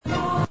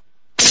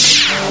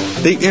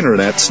the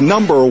Internet's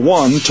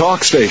 #1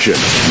 talk station.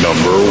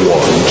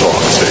 #1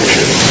 talk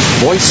station.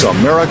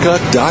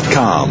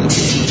 VoiceAmerica.com.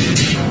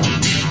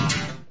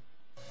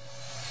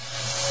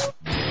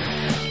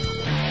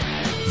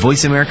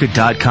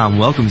 VoiceAmerica.com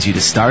welcomes you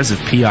to Stars of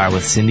PR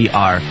with Cindy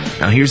R.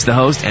 Now here's the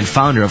host and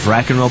founder of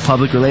Rack and Roll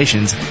Public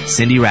Relations,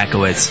 Cindy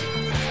Rakowitz.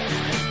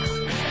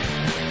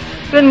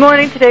 Good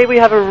morning. Today we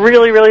have a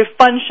really, really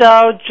fun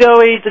show.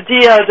 Joey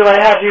Dedio, do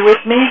I have you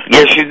with me?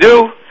 Yes, you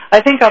do. I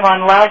think I'm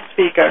on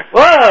loudspeaker.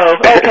 Whoa,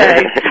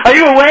 okay. Are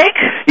you awake?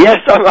 Yes,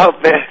 I'm up,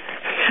 man.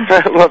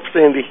 I'm up,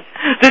 Cindy.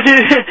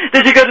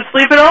 Did you go to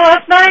sleep at all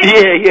last night?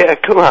 Yeah,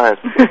 come on.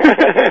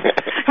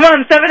 Come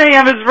on, 7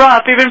 a.m. is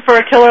rough, even for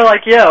a killer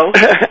like you.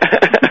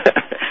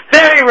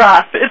 Very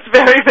rough. It's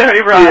very,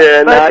 very rough.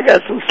 Yeah, no, I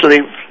got some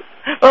sleep.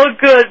 Oh,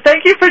 good.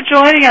 Thank you for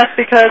joining us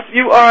because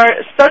you are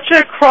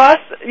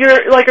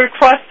you're like a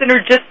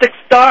cross-synergistic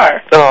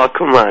star. Oh,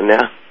 come on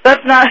now.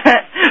 That's not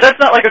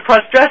like a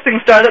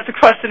cross-dressing star. That's a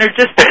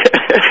cross-synergistic.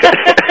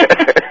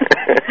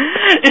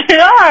 You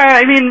are.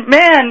 I mean,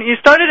 man, you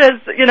started as,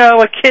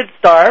 a kid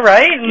star,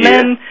 right? And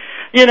then,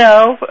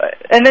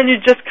 and then you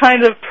just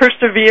kind of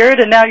persevered,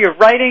 and now you're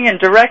writing and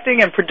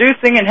directing and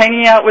producing and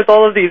hanging out with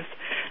all of these,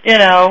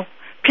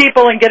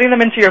 people and getting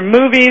them into your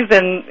movies,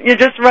 and you're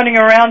just running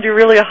around. You're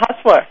really a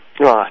hustler.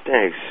 Oh,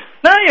 thanks.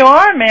 No, you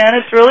are, man.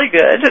 It's really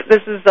good.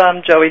 This is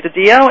Joey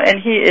Dedio,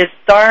 and he is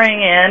starring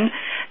in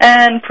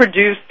and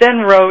produced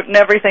and wrote and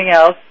everything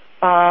else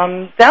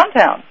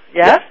Downtown,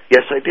 yes?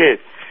 Yes, I did.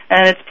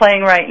 And it's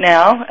playing right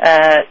now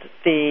at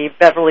the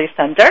Beverly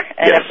Center,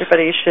 and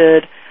everybody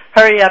should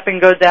hurry up and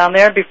go down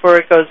there before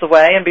it goes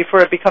away and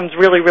before it becomes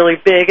really, really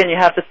big and you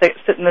have to sit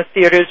in the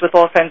theaters with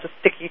all kinds of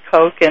sticky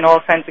Coke and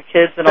all kinds of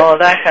kids and all of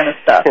that kind of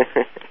stuff.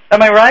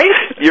 Am I right?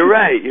 You're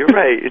right.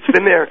 It's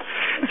been there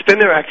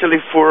actually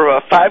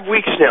for 5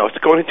 weeks now. It's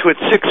going into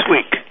its 6th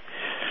week,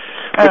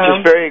 which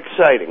is very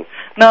exciting.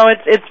 No,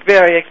 it's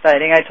very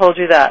exciting. I told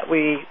you that.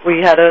 We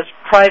had a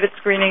private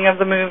screening of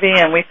the movie,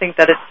 and we think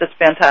that it's just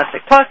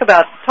fantastic. Talk to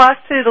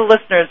the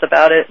listeners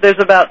about it. There's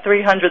about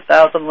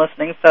 300,000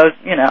 listening, so,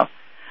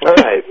 All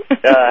right.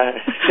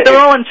 They're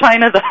all in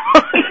China, though.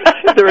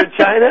 They're in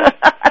China?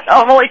 No,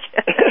 I'm only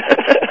kidding.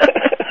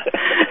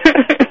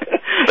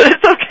 But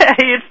it's okay.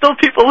 It's still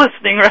people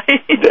listening,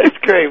 right? That's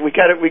great. We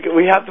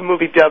have the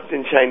movie dubbed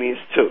in Chinese,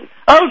 too.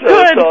 Oh, so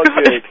good. It's all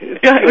good.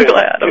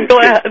 I'm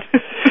glad.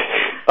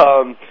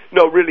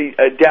 No, really,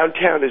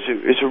 Downtown is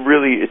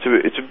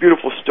a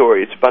beautiful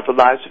story. It's about the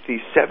lives of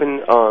these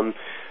 7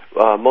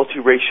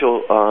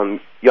 multiracial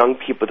young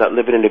people that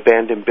live in an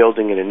abandoned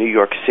building in a New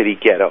York City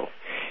ghetto.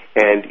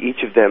 And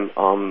each of them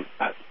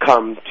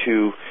come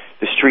to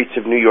the streets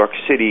of New York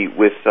City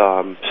with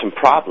some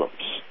problems.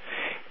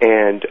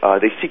 And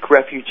they seek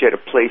refuge at a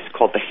place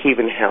called the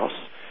Haven House,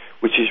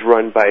 which is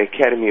run by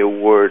Academy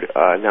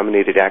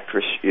Award-nominated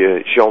actress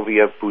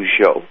Genevieve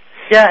Bujold.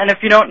 Yeah, and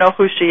if you don't know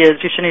who she is,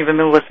 you shouldn't even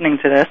be listening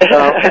to this,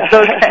 so it's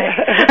okay.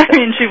 I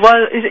mean, she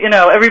was,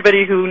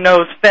 everybody who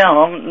knows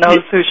film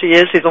knows who she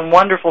is. She's a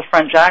wonderful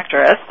French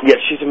actress.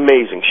 Yes, she's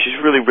amazing. She's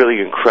really, really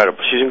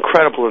incredible. She's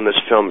incredible in this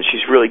film, and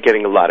she's really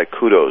getting a lot of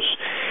kudos.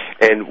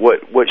 And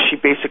what she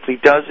basically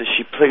does is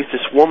she plays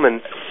this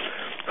woman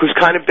who's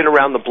kind of been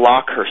around the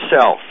block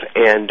herself,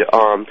 and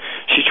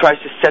she tries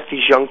to set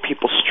these young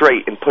people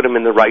straight and put them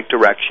in the right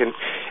direction.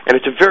 And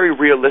it's a very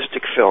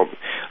realistic film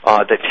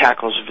that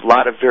tackles a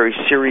lot of very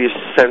serious,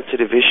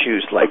 sensitive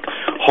issues like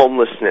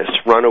homelessness,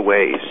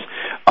 runaways,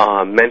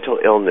 mental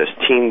illness,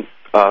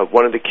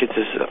 one of the kids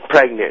is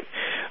pregnant,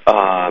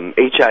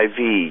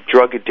 HIV,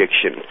 drug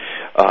addiction,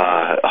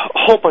 a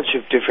whole bunch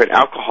of different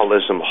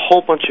alcoholism, a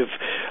whole bunch of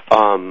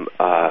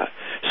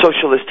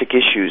socialistic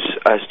issues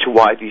as to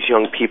why these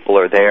young people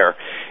are there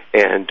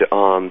and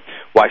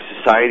why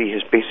society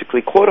has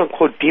basically,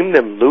 quote-unquote, deemed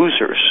them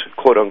losers,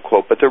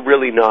 quote-unquote, but they're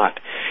really not.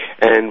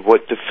 And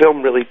what the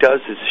film really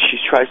does is she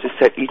tries to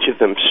set each of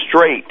them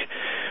straight.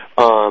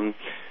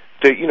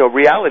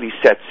 Reality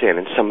sets in,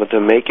 and some of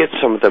them make it,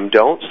 some of them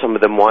don't, some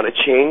of them want to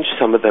change,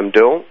 some of them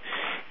don't.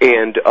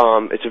 And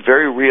it's a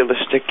very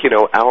realistic,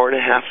 hour and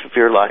a half of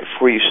your life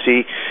where you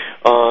see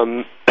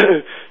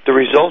the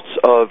results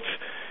of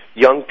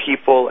young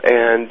people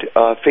and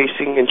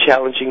facing and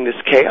challenging this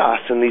chaos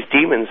and these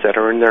demons that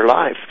are in their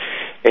life.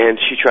 And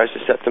she tries to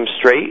set them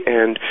straight.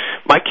 And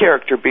my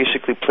character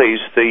basically plays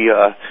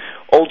the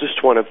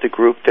oldest one of the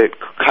group that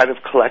kind of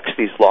collects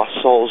these lost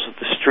souls of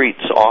the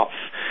streets off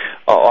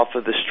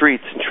of the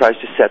streets and tries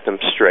to set them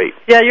straight.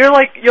 Yeah, you're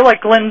like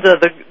Glinda,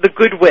 the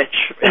good witch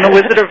in The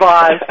Wizard of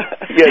Oz.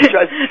 Yeah,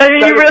 try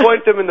to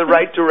point them in the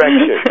right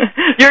direction.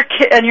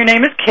 And your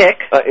name is Kick.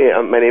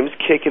 Yeah, my name is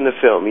Kick in the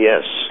film,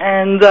 yes.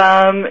 And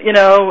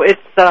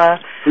it's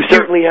who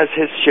certainly has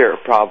his share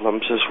of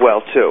problems as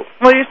well too.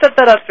 Well, you set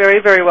that up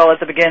very, very well at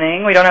the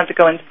beginning. We don't have to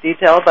go into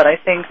detail, but I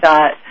think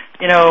that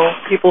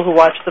people who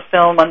watch the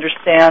film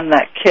understand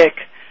that Kick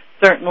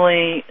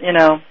certainly,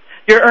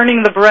 you're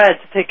earning the bread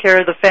to take care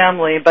of the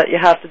family, but you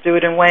have to do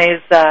it in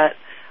ways that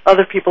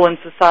other people in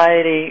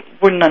society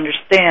wouldn't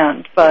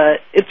understand.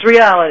 But it's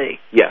reality.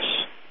 Yes.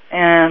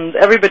 and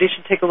everybody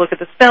should take a look at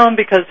this film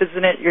because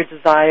isn't it your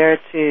desire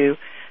to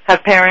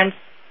have parents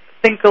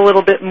think a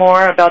little bit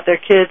more about their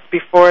kids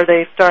before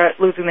they start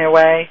losing their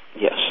way?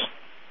 Yes.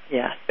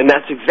 Yeah. And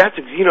that's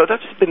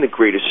been the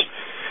greatest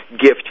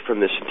gift from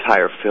this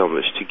entire film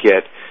is to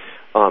get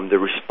the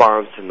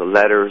response and the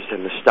letters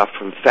and the stuff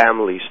from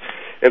families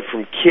and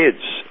from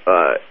kids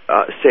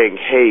saying,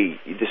 hey,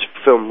 this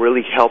film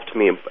really helped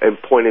me and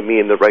pointed me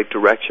in the right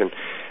direction,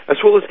 as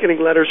well as getting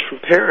letters from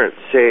parents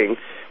saying,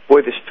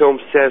 boy, this film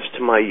says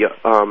to my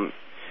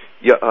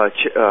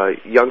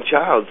young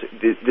child,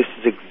 this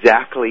is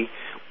exactly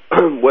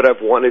what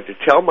I've wanted to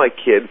tell my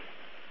kid,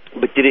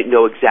 but didn't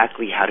know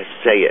exactly how to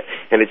say it.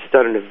 And it's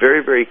done in a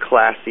very, very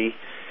classy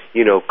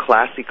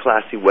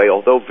way,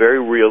 although very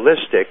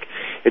realistic.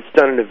 It's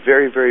done in a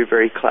very, very,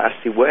 very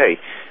classy way.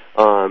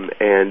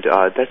 And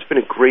that's been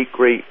a great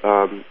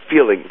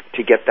feeling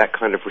to get that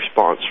kind of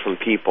response from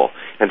people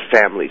and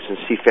families and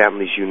see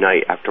families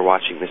unite after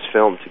watching this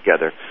film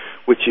together,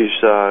 which is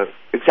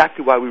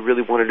exactly why we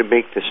really wanted to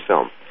make this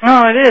film.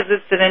 Oh, it is.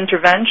 It's an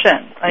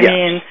intervention. I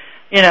mean,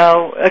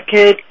 a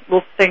kid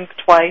will think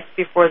twice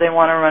before they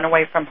want to run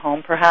away from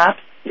home, perhaps.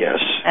 Yes.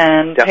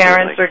 And definitely.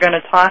 Parents are going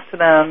to talk to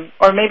them,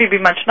 or maybe be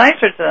much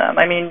nicer to them.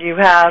 I mean, you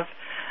have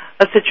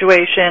a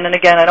situation, and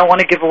again, I don't want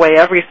to give away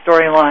every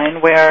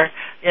storyline where,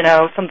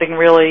 something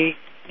really,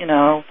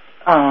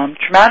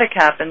 traumatic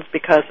happens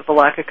because of a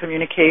lack of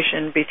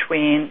communication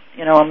between,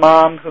 a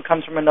mom who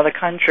comes from another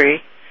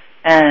country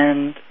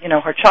and,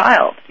 her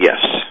child. Yes.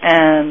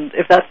 And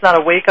if that's not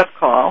a wake-up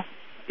call,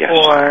 yes.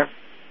 Or,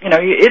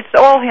 it's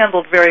all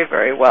handled very,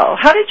 very well.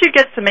 How did you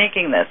get to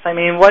making this? I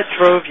mean, what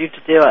drove you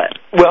to do it?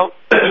 Well,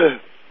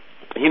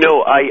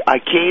 I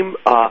came,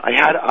 I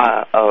had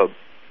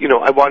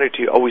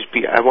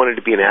I wanted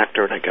to be an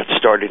actor, and I got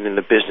started in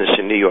the business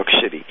in New York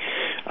City,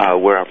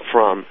 where I'm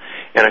from,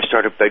 and I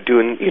started by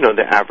doing,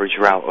 the average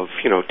route of,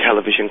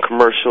 television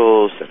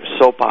commercials, then a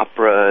soap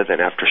opera, then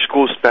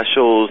after-school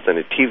specials, then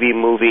a TV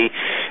movie,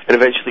 and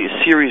eventually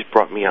a series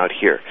brought me out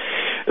here.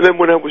 And then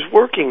when I was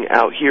working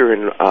out here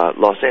in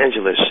Los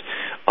Angeles,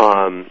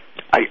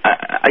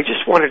 I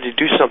just wanted to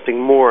do something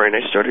more, and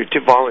I started to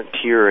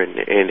volunteer, and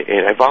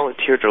I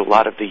volunteered at a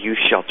lot of the youth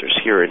shelters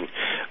here in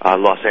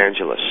Los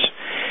Angeles.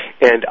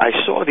 And I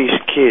saw these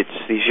kids,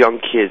 these young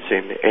kids,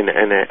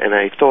 and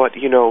I thought,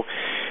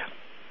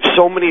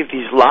 so many of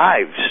these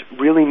lives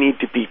really need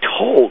to be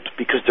told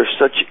because they're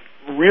such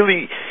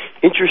really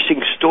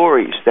interesting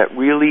stories that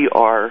really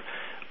are,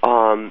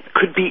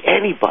 could be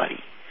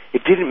anybody.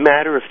 It didn't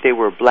matter if they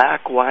were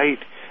black, white,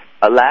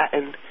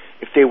 Latin,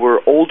 if they were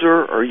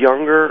older or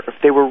younger, if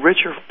they were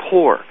rich or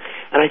poor.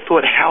 And I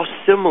thought how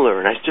similar,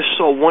 and I just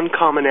saw one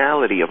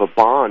commonality of a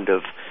bond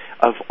of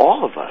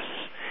all of us.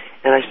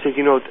 And I said,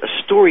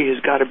 a story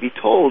has got to be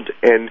told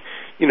and,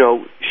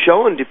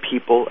 shown to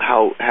people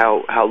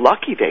how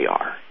lucky they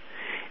are.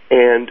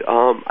 And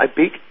I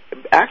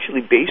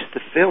actually based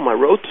the film. I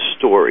wrote the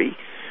story.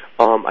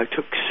 I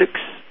took 6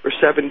 or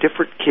 7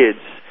 different kids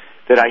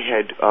that I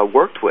had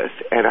worked with,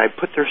 and I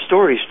put their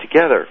stories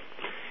together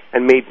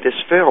and made this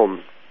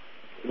film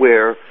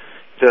where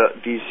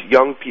these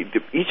young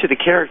people, each of the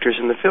characters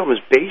in the film is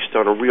based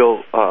on a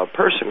real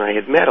person I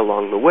had met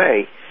along the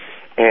way,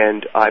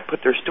 and I put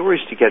their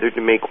stories together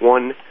to make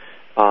one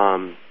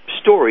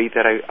story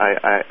that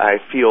I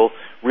feel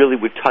really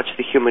would touch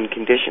the human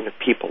condition of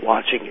people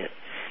watching it.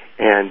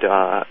 And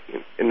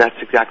that's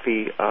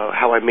exactly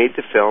how I made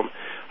the film.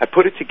 I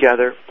put it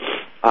together.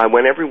 I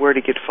went everywhere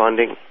to get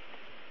funding.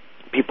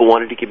 People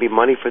wanted to give me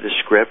money for the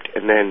script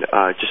and then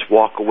just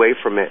walk away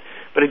from it.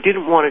 But I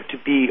didn't want it to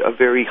be a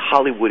very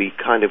Hollywoody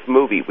kind of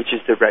movie, which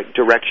is the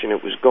direction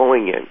it was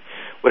going in.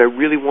 What I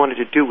really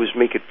wanted to do was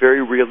make it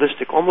very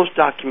realistic, almost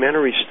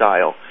documentary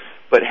style,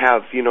 but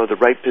have, the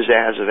right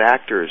pizzazz of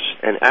actors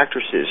and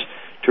actresses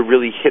to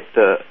really hit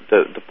the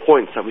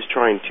points I was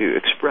trying to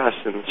express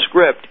in the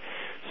script.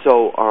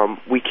 So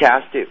we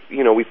cast it,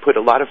 we put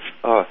a lot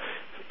of,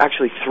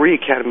 actually 3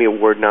 Academy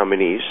Award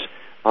nominees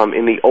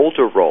in the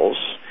older roles,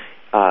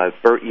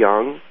 Burt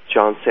Young,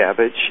 John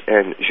Savage,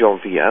 and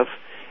Genevieve.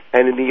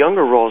 And in the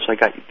younger roles, I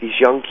got these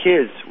young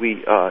kids.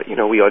 We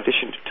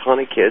auditioned a ton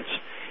of kids,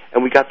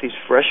 and we got these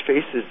fresh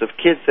faces of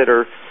kids that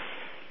are,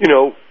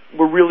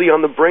 were really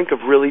on the brink of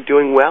really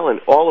doing well, and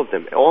all of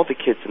them, all the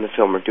kids in the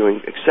film are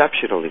doing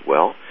exceptionally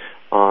well.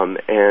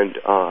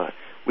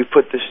 We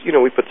put this,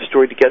 we put the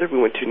story together. We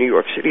went to New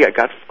York City. I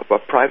got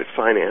private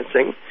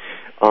financing,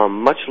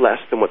 much less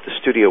than what the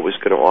studio was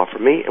going to offer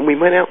me, and we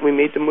went out and we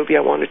made the movie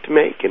I wanted to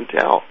make and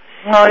tell.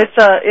 Well,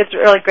 it's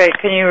really great.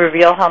 Can you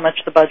reveal how much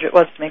the budget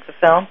was to make the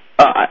film?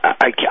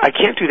 I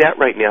can't do that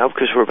right now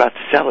because we're about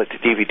to sell it to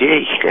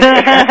DVD.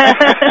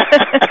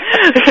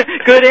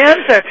 Good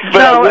answer.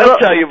 But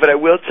I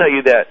will tell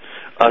you that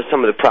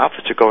some of the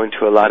profits are going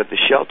to a lot of the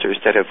shelters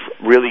that have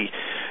really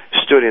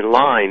stood in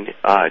line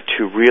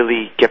to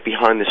really get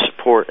behind the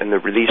support and the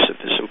release of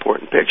this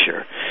important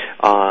picture.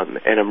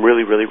 And I'm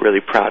really, really,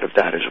 really proud of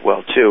that as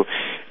well, too.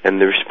 And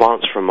the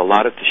response from a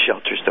lot of the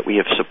shelters that we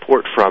have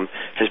support from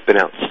has been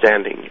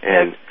outstanding.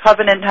 And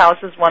Covenant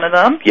House is one of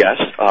them? Yes.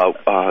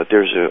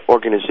 There's an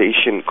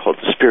organization called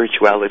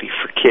Spirituality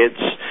for Kids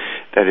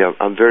that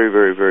I'm very,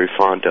 very, very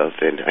fond of.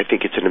 And I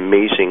think it's an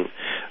amazing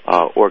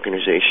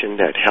organization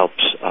that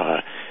helps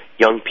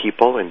young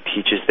people and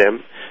teaches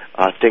them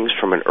things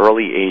from an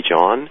early age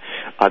on.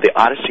 The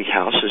Odyssey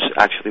House is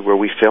actually where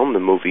we filmed the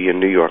movie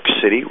in New York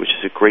City, which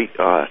is a great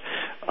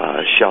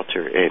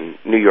shelter in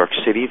New York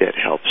City that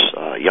helps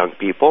young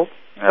people.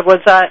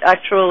 Was that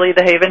actually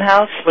the Haven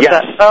House?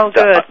 Yes. Good.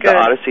 The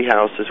Odyssey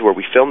House is where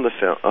we filmed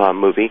the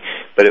movie,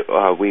 but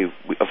we,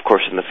 of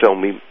course, in the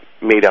film we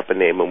made up a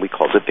name and we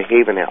called it the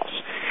Haven House.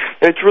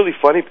 And it's really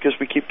funny because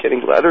we keep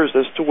getting letters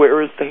as to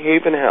where is the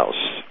Haven House.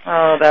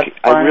 Oh, that's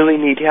funny. I really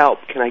need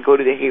help. Can I go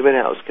to the Haven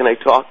House? Can I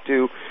talk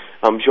to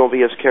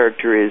Genevieve's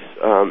character is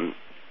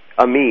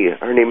Ami.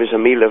 Her name is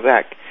Ami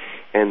Levesque.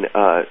 And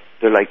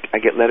they're like, I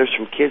get letters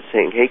from kids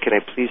saying, hey, can I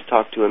please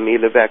talk to Ami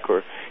Levesque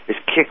or is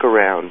Kick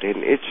around?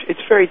 And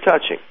it's very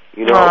touching,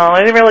 you know. Oh,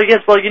 it really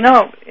is. Well, you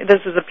know,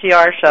 this is a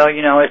PR show,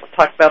 you know, it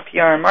talks about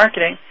PR and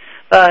marketing.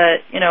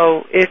 But, you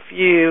know, if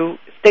you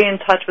stay in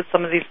touch with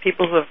some of these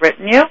people who have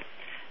written you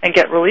and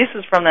get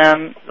releases from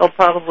them, they'll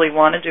probably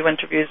want to do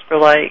interviews for,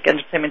 like,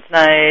 Entertainment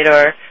Tonight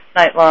or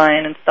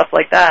Nightline and stuff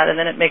like that, and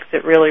then it makes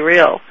it really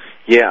real.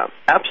 Yeah,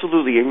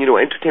 absolutely. And, you know,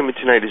 Entertainment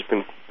Tonight has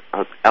been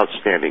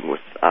outstanding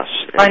with us.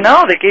 I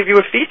know. They gave you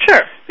a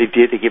feature. They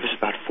did. They gave us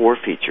about 4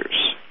 features.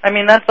 I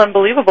mean, that's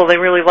unbelievable. They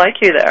really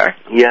like you there.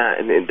 Yeah,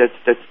 and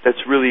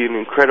that's really an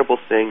incredible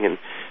thing, and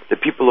the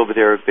people over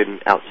there have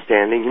been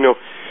outstanding. You know,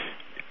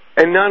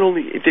 and not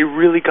only, they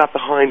really got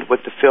behind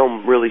what the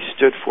film really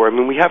stood for. I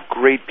mean, we have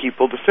great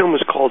people. The film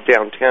was called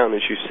Downtown,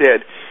 as you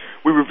said.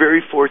 We were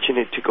very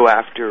fortunate to go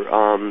after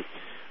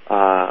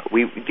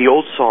the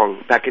old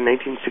song back in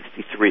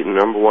 1963, the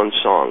number one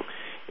song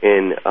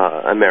in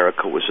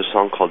America was a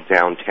song called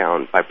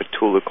Downtown by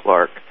Petula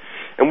Clark.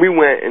 And we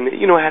went and,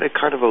 you know, had a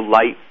kind of a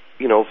light,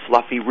 you know,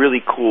 fluffy, really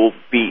cool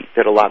beat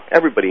that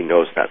everybody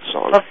knows that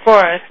song. Of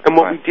course. And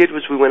what we did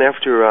was we went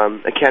after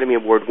Academy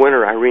Award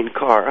winner Irene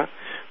Cara,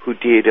 who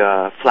did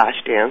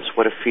Flashdance,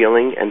 What a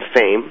Feeling, and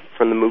Fame,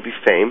 from the movie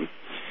Fame.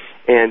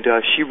 And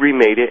she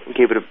remade it and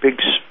gave it a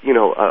big, you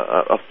know,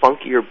 a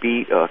funkier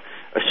beat, a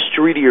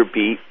streetier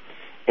beat,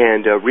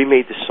 and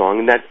remade the song,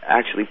 and that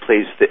actually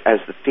plays as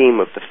the theme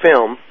of the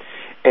film.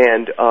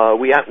 And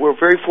we're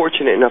very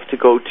fortunate enough to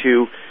go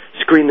to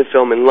screen the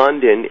film in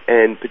London,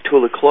 and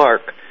Petula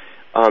Clark,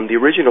 the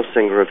original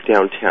singer of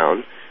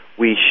Downtown,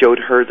 we showed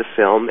her the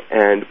film,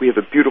 and we have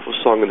a beautiful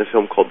song in the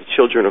film called The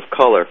Children of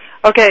Color.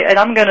 Okay, and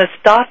I'm going to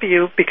stop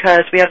you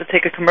because we have to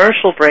take a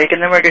commercial break,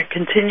 and then we're going to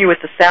continue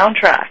with the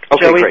soundtrack.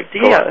 Okay, Joey great.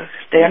 Dedio,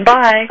 stand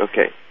by.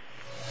 Okay.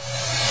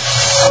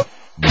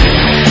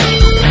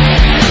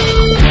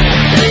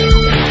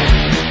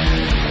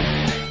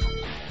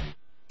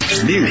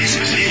 News,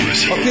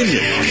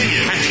 opinion.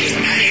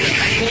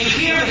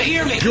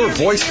 Your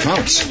voice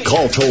counts.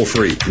 Call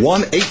toll-free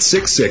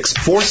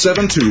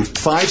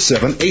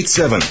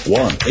 1-866-472-5787.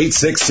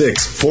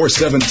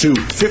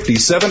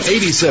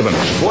 1-866-472-5787.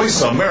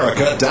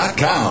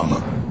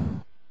 VoiceAmerica.com.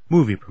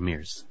 Movie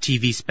premieres,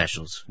 TV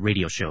specials,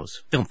 radio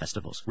shows, film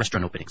festivals,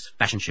 restaurant openings,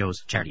 fashion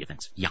shows, charity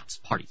events, yachts,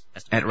 parties,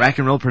 festivals. At Rock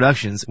and Roll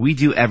Productions, we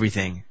do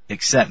everything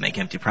except make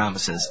empty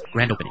promises.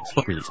 Grand openings,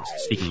 book releases,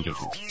 speaking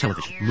engagements,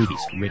 television, movies,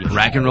 radio.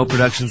 Rock and Roll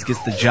Productions gets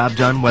the job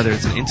done whether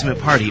it's an intimate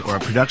party or a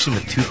production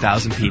with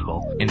 2,000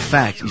 people. In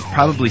fact, you've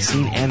probably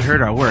seen and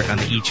heard our work on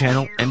the E!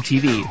 Channel,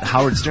 MTV, The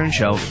Howard Stern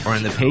Show, or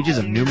in the pages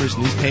of numerous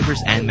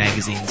newspapers and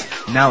magazines.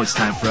 Now it's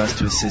time for us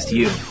to assist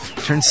you.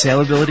 Turn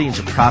saleability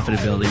into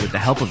profitability with the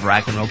help of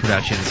Rock and Roll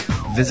Productions.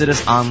 Visit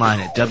us online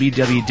at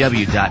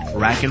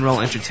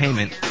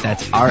www.rockandrollentertainment,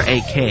 that's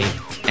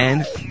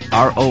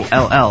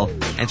RAKNROLL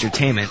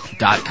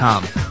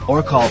entertainment.com,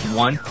 or call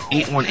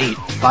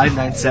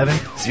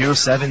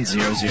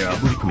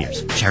 1-818-597-0700. Movie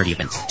premieres, charity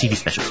events, TV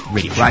specials,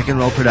 radio. Rock and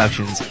Roll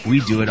Productions, we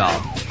do it all.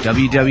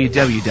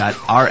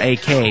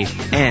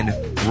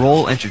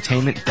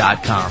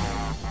 www.raknrollentertainment.com.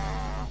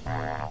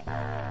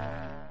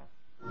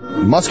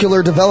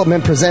 Muscular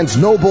Development presents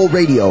No Bull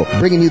Radio,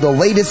 bringing you the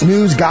latest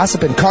news,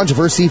 gossip, and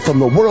controversy from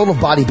the world of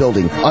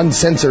bodybuilding.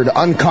 Uncensored,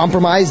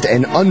 uncompromised,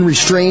 and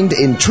unrestrained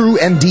in true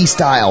MD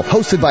style.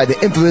 Hosted by the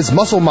infamous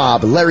Muscle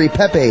Mob, Larry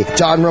Pepe,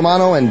 John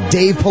Romano, and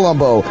Dave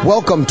Palumbo.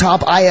 Welcome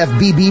top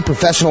IFBB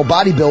professional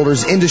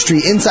bodybuilders,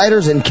 industry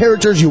insiders, and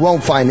characters you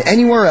won't find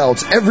anywhere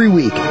else every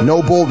week.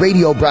 No Bull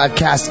Radio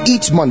broadcasts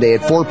each Monday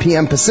at 4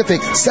 p.m.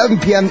 Pacific, 7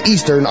 p.m.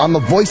 Eastern on the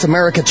Voice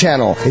America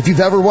channel. If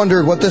you've ever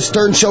wondered what the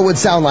Stern Show would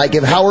sound like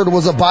if Howard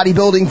was a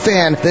bodybuilding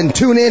fan, then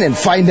tune in and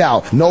find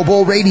out. No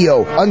Bull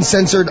Radio,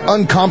 uncensored,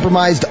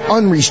 uncompromised,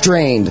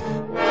 unrestrained.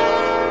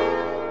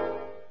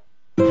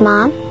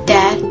 Mom?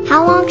 Dad?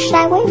 How long should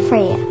I wait for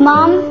you?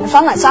 Mom? If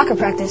I'm at soccer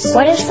practice.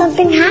 What if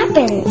something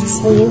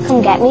happens? Will you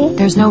come get me?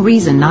 There's no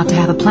reason not to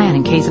have a plan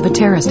in case of a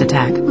terrorist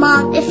attack.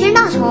 Mom, if you're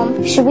not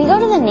home, should we go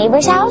to the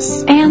neighbor's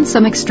house? And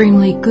some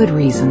extremely good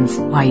reasons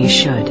why you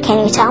should.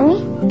 Can you tell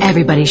me?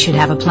 Everybody should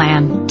have a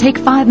plan. Take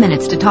 5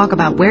 minutes to talk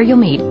about where you'll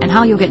meet and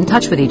how you'll get in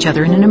touch with each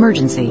other in an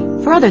emergency.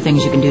 For other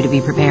things you can do to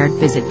be prepared,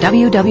 visit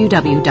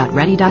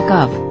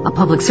www.ready.gov. A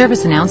public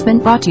service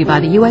announcement brought to you by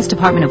the U.S.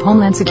 Department of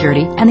Homeland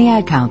Security and the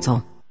Ad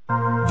Council.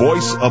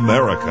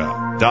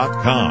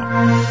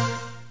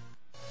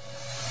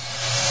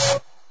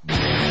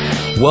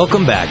 VoiceAmerica.com.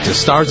 Welcome back to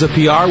Stars of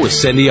PR with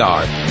Cindy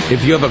R.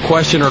 If you have a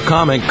question or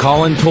comment,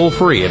 call in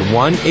toll-free at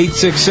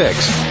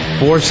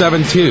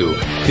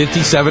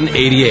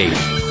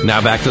 1-866-472-5788.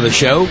 Now back to the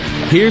show.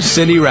 Here's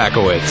Cindy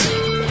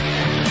Rakowitz.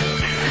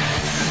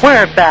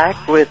 We're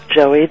back with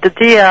Joey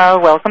Dedio.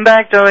 Welcome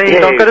back, Joey. Hey.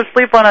 Don't go to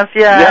sleep on us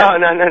yet. No.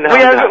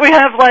 We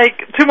have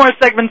like 2 more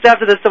segments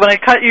after this, so when I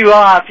cut you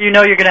off, you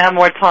know you're going to have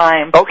more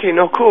time. Okay,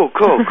 no, cool.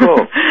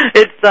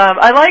 It's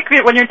I like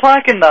it when you're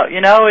talking though. You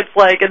know, it's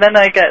like, and then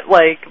I get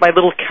like my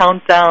little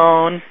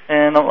countdown,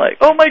 and I'm like,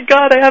 oh my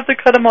God, I have to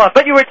cut him off.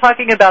 But you were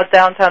talking about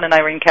Downtown and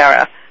Irene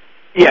Cara.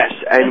 Yes,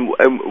 and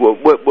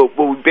what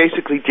we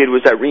basically did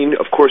was Irene,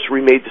 of course,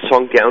 remade the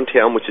song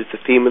Downtown, which is the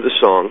theme of the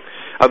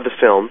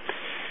film.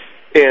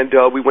 And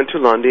we went to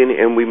London,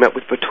 and we met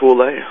with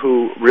Petula,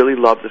 who really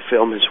loved the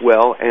film as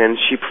well, and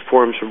she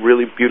performs a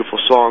really beautiful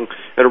song,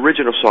 an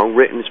original song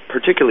written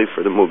particularly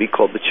for the movie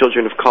called The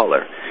Children of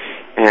Color.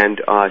 And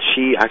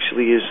she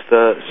actually is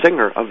the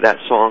singer of that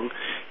song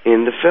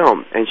in the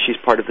film, and she's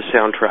part of the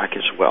soundtrack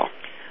as well.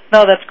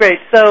 No, that's great.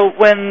 So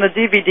when the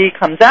DVD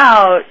comes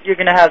out, you're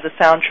going to have the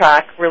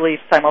soundtrack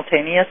released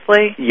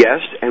simultaneously?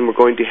 Yes, and we're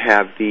going to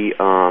have the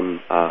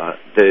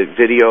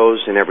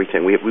videos and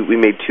everything. We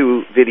made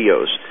 2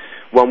 videos.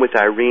 One with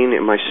Irene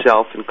and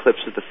myself and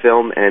clips of the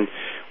film, and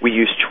we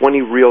used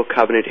 20 real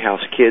Covenant House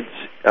kids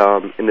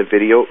in the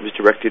video. It was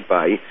directed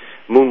by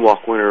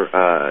Moonwalk winner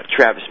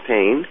Travis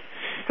Payne.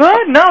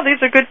 Good. No, these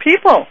are good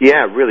people.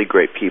 Yeah, really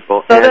great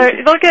people. So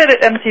they'll get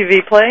it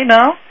MTV Play,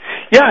 no?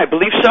 Yeah, I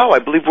believe so. I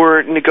believe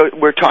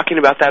we're talking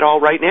about that all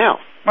right now.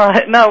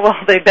 No, well,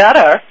 they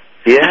better.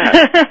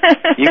 Yeah,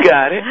 you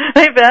got it.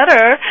 They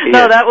better. Yeah.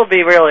 No, that will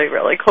be really,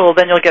 really cool.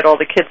 Then you'll get all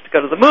the kids to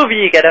go to the movie.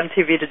 You get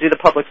MTV to do the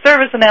public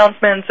service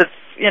announcements. It's,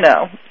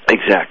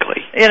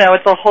 Exactly.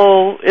 It's a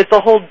whole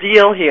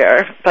deal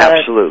here. But,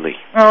 absolutely.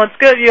 Well, it's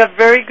good. You have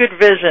very good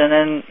vision,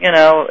 and,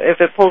 if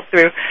it pulls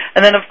through.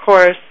 And then, of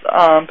course,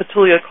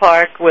 Petulia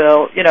Clark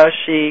will,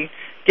 she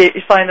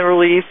signed the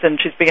release, and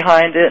she's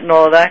behind it and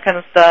all of that kind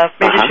of stuff.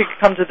 Maybe she could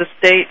come to the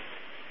States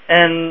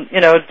and,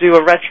 do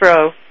a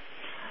retro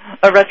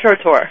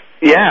tour.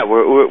 Yeah,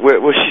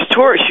 she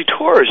tours,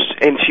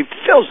 and she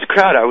fills the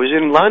crowd. I was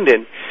in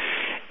London,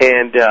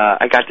 and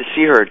I got to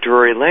see her at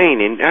Drury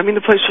Lane, and I mean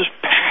the place was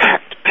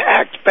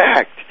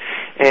packed,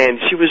 and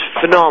she was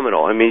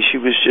phenomenal. I mean, she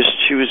was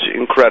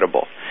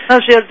incredible. No,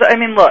 she has. I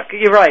mean, look,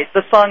 you're right.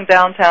 The song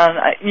Downtown,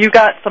 you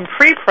got some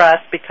pre-press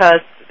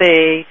because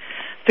they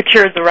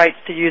secured the rights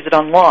to use it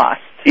on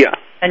Lost. Yeah.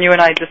 And you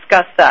and I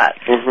discussed that.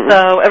 Mm-hmm.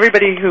 So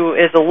everybody who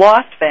is a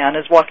Lost fan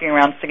is walking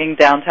around singing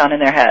Downtown in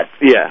their heads.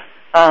 Yeah.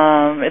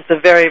 It's a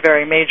very,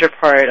 very major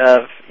part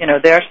of,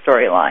 their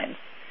storyline.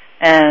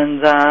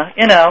 And,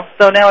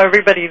 so now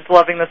everybody's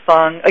loving the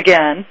song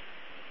again.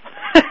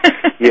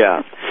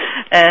 Yeah.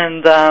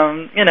 And,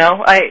 I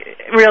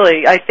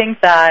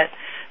think that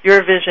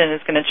your vision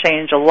is going to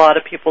change a lot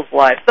of people's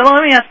lives. So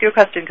let me ask you a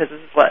question, because this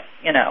is what,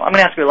 I'm going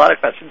to ask you a lot of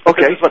questions,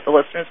 because this is what the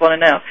listeners want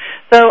to know.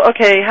 So,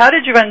 how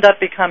did you end up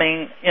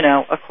becoming,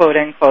 a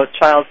quote-unquote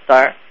child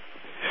star?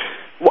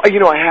 Well, I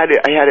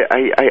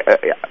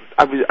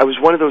was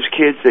one of those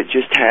kids that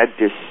just had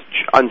this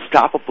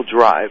unstoppable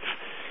drive,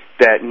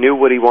 that knew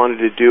what he wanted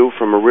to do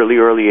from a really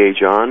early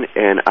age on,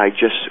 and I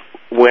just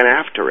went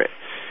after it.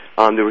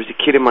 There was a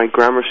kid in my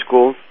grammar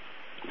school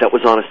that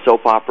was on a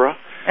soap opera.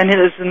 And it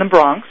was in the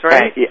Bronx,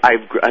 right? I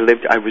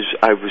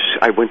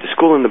went to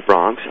school in the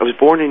Bronx. I was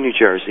born in New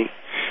Jersey,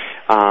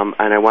 and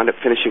I wound up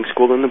finishing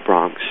school in the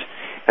Bronx.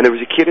 And there was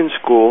a kid in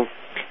school,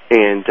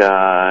 and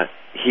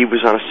he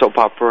was on a soap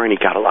opera, and he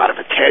got a lot of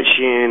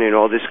attention and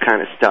all this kind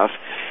of stuff.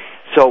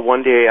 So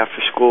one day after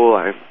school,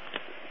 I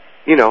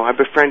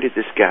befriended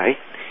this guy,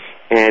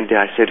 and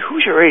I said,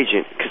 "Who's your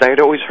agent?" Because I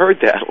had always heard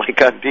that, like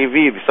on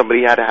TV,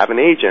 somebody had to have an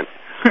agent.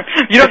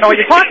 You don't know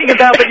what you're talking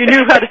about, but you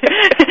knew how to.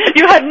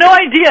 You had no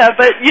idea,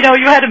 but you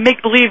had to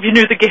make believe you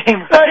knew the game.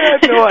 I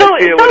had no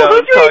idea what I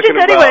was talking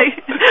about. Anyway,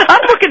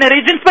 I'm looking at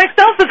agents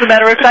myself, as a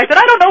matter of fact,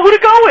 and I don't know who to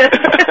go with.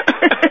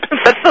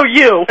 That's so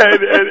you. And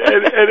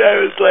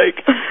I was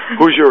like,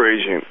 "Who's your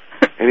agent?"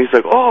 And he's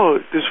like, "Oh,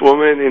 this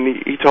woman,"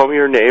 and he told me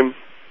her name.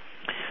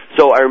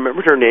 So I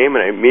remembered her name,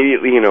 and I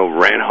immediately,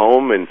 ran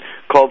home and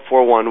called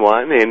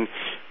 411 and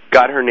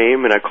got her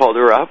name, and I called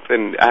her up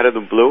and out of the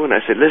blue, and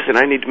I said, "Listen,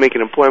 I need to make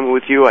an appointment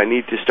with you. I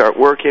need to start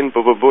working."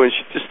 Blah blah blah. And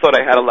she just thought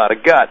I had a lot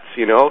of guts,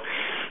 So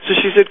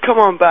she said, "Come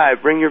on by,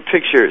 bring your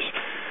pictures."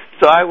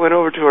 So I went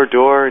over to her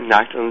door and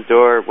knocked on the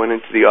door, went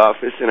into the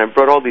office, and I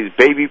brought all these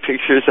baby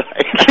pictures.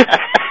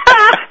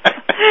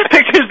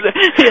 Pictures,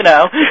 you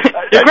know,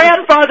 your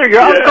grandfather,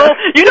 your uncle,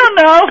 you don't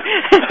know.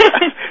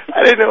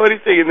 I didn't know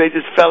anything, and they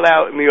just fell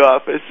out in the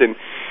office, and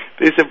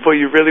they said, "Well,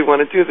 you really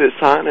want to do this,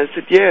 huh?" And I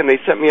said, "Yeah," and they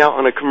sent me out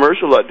on a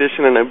commercial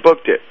audition, and I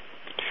booked it.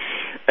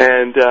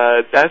 And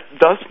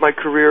thus my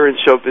career in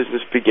show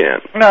business began.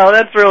 No,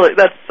 that's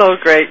so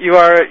great. You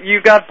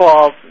got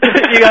balls.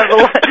 You got a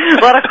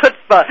lot of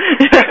chutzpah.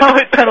 You know,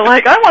 it's kind of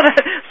like, I want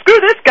to screw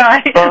this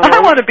guy. I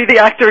want to be the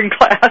actor in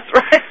class,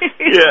 right?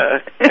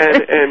 Yeah,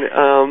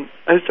 and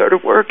I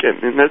started working,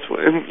 and that's what,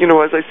 and, you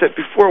know, as I said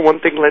before, one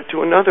thing led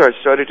to another. I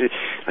started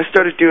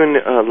doing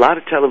a lot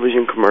of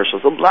television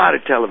commercials,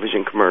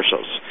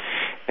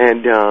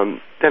 and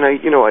then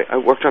I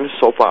worked on a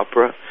soap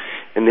opera.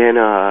 And then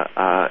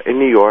in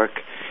New York,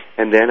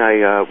 and then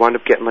I wound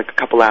up getting like a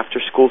couple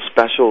after-school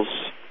specials,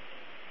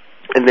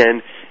 and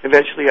then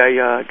eventually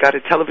I got a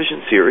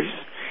television series,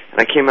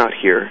 and I came out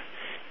here,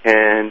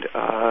 and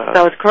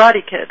that was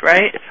Karate Kid,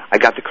 right? I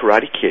got the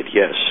Karate Kid,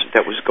 yes,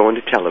 that was going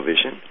to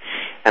television,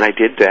 and I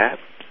did that,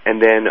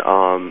 and then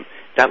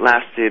that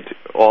lasted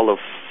all of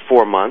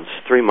 4 months,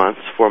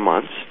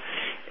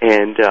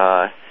 and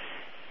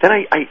then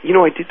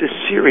I did this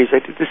series. I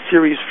did this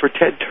series for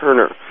Ted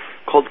Turner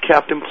called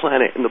Captain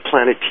Planet and the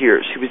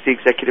Planeteers. He was the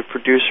executive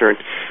producer, and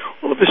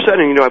all of a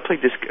sudden, you know, I played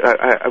this.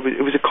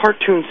 It was a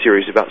cartoon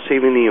series about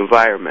saving the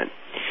environment,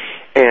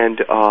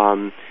 and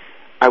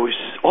I was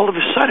all of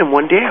a sudden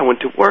one day I went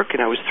to work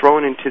and I was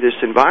thrown into this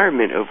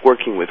environment of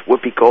working with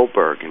Whoopi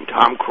Goldberg and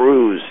Tom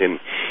Cruise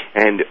and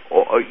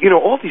you know,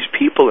 all these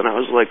people, and I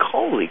was like,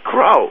 holy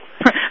crow!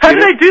 How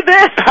did I do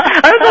this?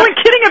 I was only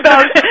kidding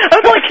about it. I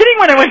was only kidding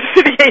when I went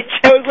to the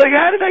agent. I was like,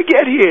 how did I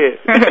get here?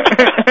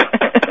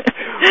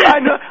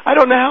 I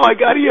don't know how I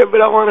got here, but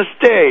I want to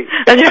stay.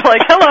 And you're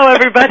like, hello,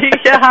 everybody.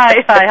 Yeah,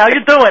 hi. How you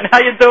doing? Yeah. How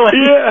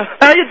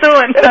you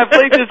doing? And I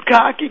played this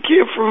cocky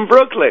kid from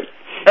Brooklyn.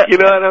 You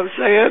know what I'm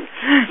saying?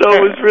 So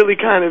it was really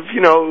kind of,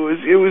 you know,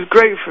 it was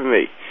great for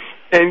me.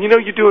 And, you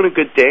know, you're doing a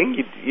good thing.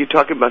 You're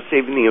talking about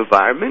saving the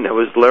environment. I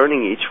was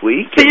learning each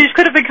week. So you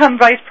could have become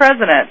vice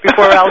president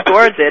before Al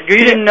Gore did. You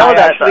didn't know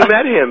that. I actually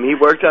met him. He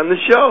worked on the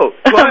show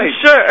twice.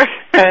 Sure.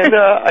 And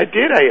I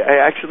did.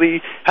 I actually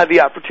had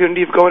the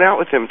opportunity of going out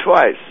with him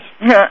twice.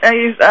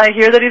 I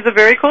hear that he's a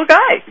very cool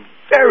guy.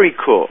 Very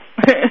cool.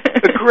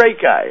 A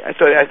great guy. I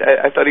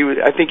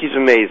think he's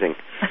amazing.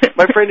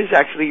 My friend is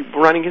actually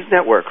running his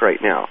network right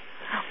now.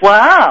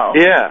 Wow.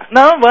 Yeah.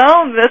 No,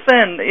 well,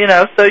 listen, you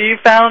know, so you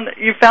found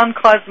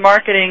cause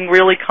marketing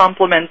really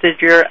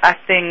complemented your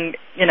acting,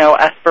 you know,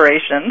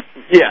 aspirations.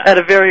 Yeah. At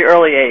a very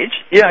early age.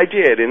 Yeah, I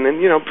did. And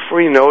then, you know,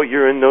 before you know it,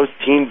 you're in those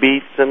Teen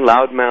Beats and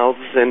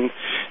Loudmouths and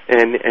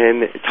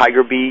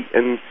Tiger Beat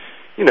and,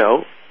 you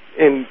know,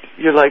 and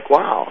you're like,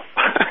 wow.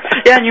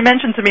 Yeah, and you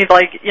mentioned to me,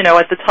 like, you know,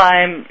 at the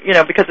time, you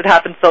know, because it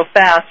happened so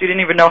fast, you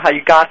didn't even know how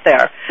you got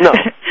there. No.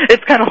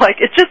 It's kind of like,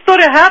 it just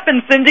sort of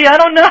happened, Cindy. I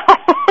don't know.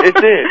 It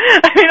did.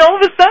 I mean, all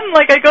of a sudden,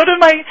 like, I go to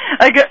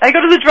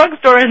the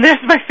drugstore and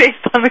there's my face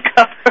on the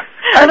cover.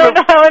 I don't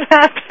know how it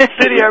happened.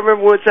 Cindy, I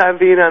remember one time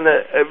being on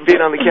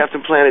the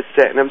Captain Planet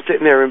set, and I'm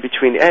sitting there in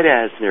between Ed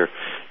Asner,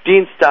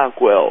 Dean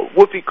Stockwell,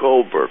 Whoopi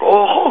Goldberg, a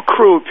whole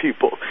crew of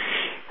people.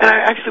 And I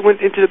actually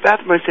went into the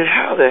bathroom and I said,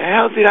 how the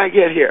hell did I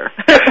get here?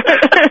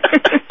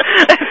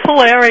 It's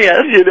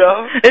hilarious. You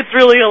know? It's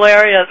really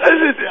hilarious.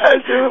 I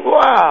said,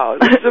 wow,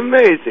 this is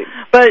amazing.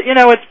 But, you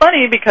know, it's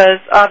funny because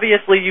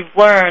obviously you've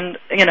learned,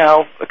 you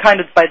know, kind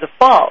of by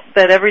default,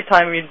 that every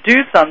time you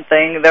do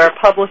something, there are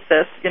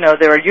publicists, you know,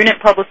 there are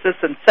unit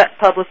publicists and set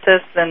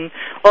publicists and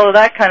all of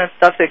that kind of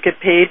stuff that get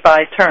paid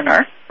by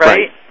Turner,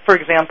 right? For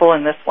example,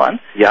 in this one.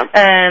 Yeah.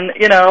 And,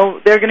 you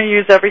know, they're going to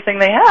use everything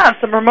they have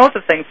to promote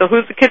the thing. So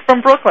who's the kid from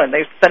Brooklyn?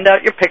 They send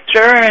out your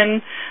picture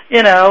and,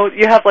 you know,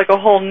 you have like a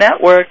whole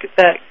network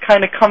that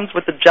kind of comes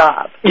with the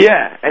job.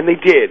 Yeah, and they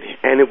did.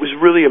 And it was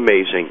really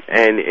amazing.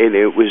 And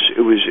it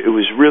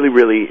was really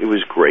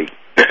great.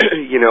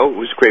 You know, it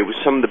was great. It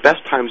was some of the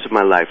best times of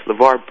my life.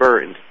 LeVar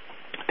Burton.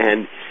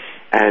 And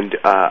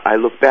I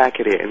look back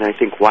at it and I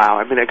think, wow,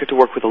 I mean, I got to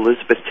work with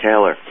Elizabeth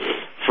Taylor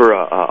for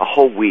a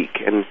whole week.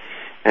 And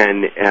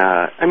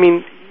I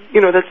mean,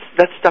 you know,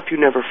 that's stuff you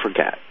never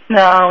forget.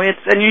 No,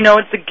 and you know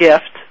it's a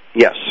gift.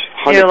 Yes,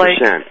 100%,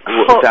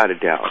 without a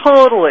doubt.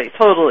 Totally.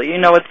 You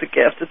know it's a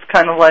gift. It's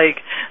kind of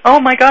like, oh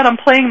my God, I'm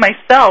playing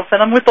myself,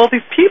 and I'm with all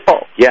these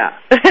people. Yeah.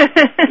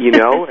 You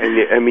know,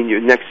 and I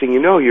mean, next thing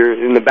you know, you're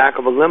in the back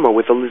of a limo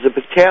with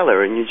Elizabeth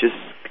Taylor, and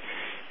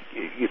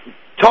you're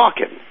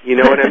talking, you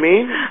know what I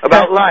mean,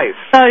 about life.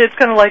 It's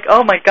kind of like,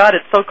 oh my God,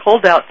 it's so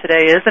cold out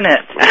today, isn't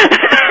it?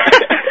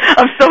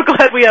 I'm so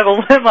glad we have a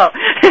limo.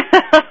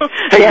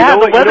 Hey, yeah,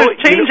 you know the weather's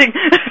changing.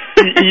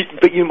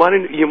 But you want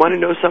to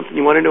know something?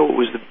 You want to know what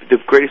was the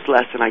greatest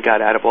lesson I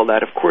got out of all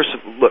that? Of course,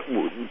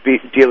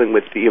 dealing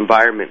with the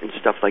environment and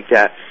stuff like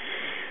that.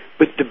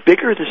 But the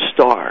bigger the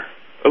star,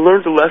 I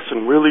learned a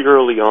lesson really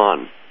early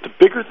on. The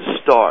bigger the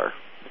star,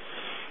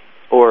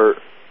 or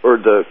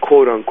the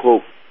quote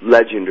unquote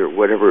legend or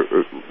whatever,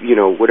 or, you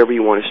know, whatever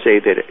you want to say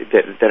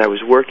that I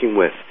was working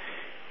with,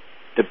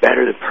 the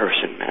better the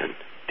person, man.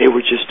 They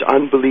were just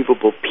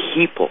unbelievable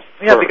people.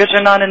 Yeah, because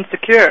they're not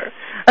insecure.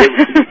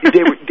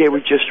 they were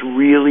just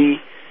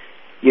really,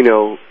 you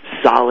know,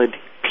 solid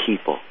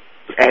people.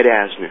 Ed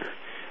Asner,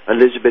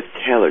 Elizabeth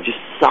Taylor, just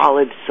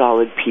solid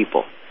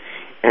people.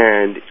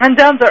 And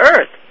down to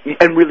earth.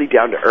 And really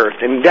down to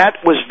earth. And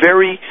that was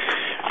very,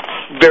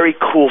 very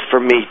cool for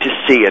me to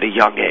see at a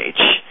young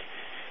age.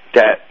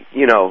 That,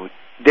 you know,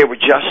 they were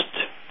just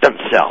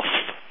themselves.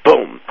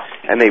 Boom.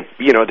 And they,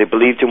 you know, they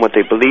believed in what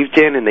they believed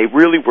in, and they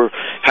really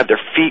had their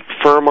feet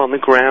firm on the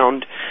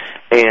ground.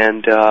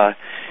 And,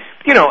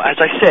 you know, as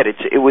I said,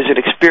 it was an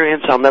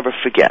experience I'll never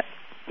forget.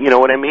 You know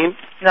what I mean?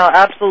 No,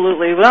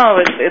 absolutely. No,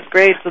 it's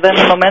great. So then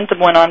the momentum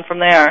went on from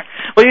there.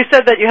 Well, you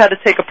said that you had to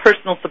take a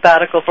personal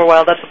sabbatical for a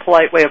while. That's a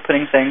polite way of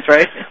putting things,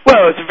 right?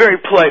 Well, it's a very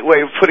polite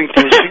way of putting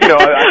things. You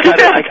know,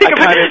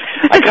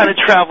 I kind of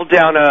traveled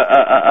down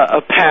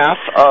a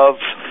path of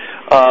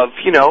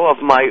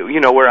my, you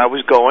know, where I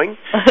was going.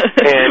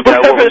 And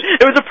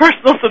it was a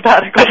personal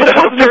sabbatical. It was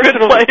a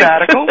personal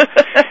sabbatical.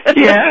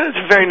 Yeah, it's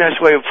a very nice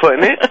way of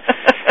putting it.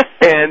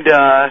 And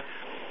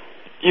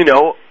you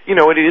know,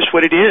 it is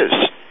what it is.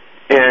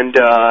 And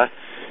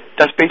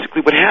that's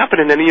basically what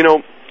happened. And then, you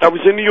know, I was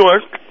in New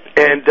York,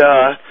 and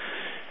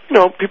you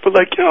know, people were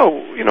like,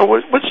 yo, you know,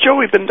 what's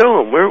Joey been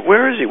doing?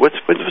 Where is he? What's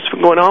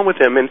been going on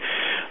with him? And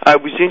I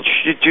was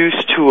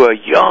introduced to a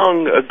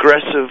young,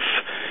 aggressive,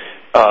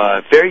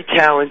 very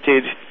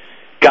talented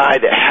guy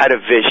that had a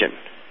vision,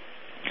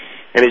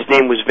 and his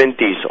name was Vin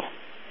Diesel.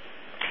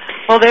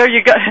 Well, there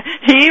you go.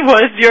 He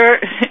was your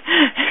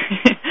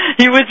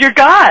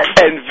god.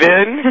 And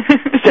Vin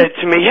said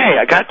to me, "Hey,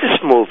 I got this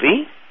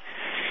movie,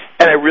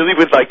 and I really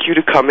would like you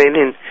to come in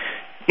and,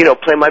 you know,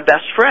 play my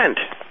best friend."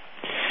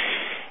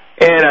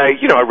 And I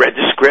read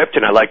the script,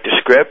 and I liked the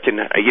script, and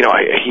he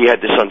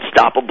had this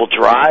unstoppable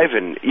drive,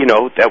 and you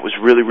know, that was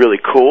really, really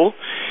cool.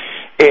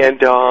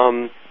 And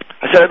I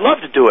said I'd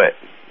love to do it,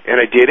 and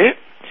I did it.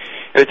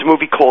 And it's a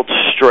movie called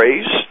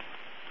Strays.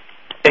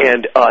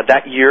 And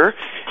that year,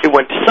 it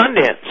went to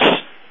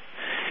Sundance.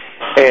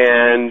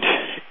 And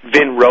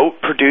Vin wrote,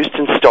 produced,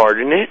 and starred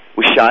in it.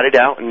 We shot it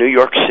out in New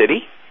York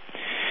City.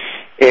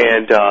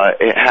 And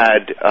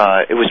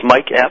it was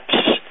Mike Epps.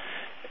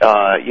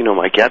 You know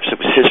Mike Epps. It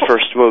was his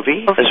first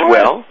movie as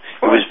well.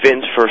 It was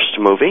Vin's first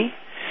movie.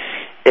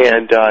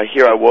 And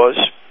here I was,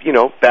 you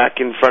know, back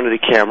in front of the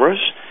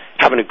cameras,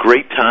 having a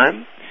great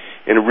time.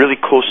 And a really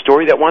cool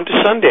story that went to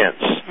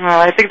Sundance. Oh,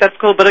 I think that's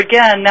cool. But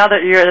again, now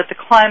that you're at the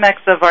climax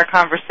of our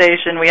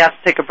conversation, we have to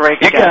take a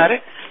break again. You got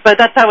it. But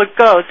that's how it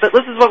goes. But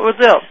this is what we'll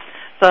do.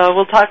 So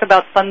we'll talk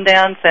about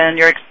Sundance and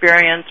your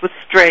experience with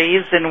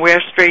Strays and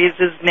where Strays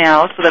is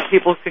now so that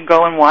people can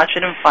go and watch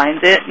it and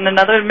find it in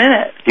another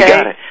minute. Okay? You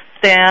got it.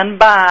 Stand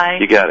by.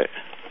 You got it.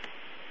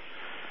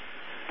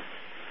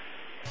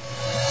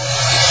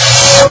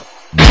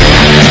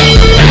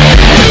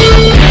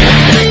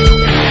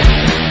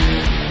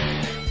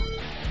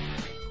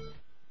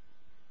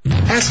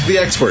 Ask the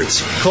experts.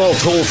 Call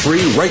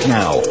toll-free right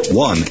now.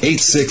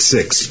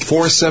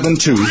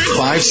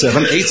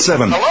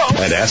 1-866-472-5787.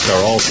 And ask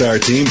our All-Star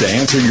team to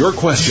answer your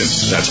question.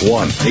 That's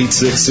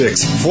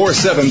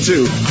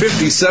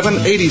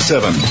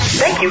 1-866-472-5787.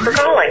 Thank you for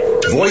calling.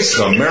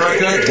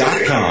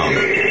 VoiceAmerica.com.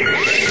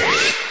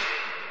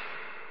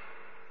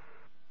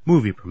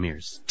 Movie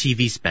premieres,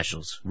 TV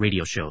specials,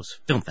 radio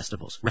shows, film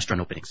festivals, restaurant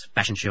openings,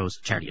 fashion shows,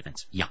 charity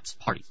events, yachts,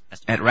 parties,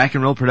 festivals. At Rack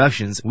and Roll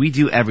Productions, we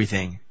do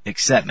everything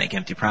except make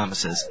empty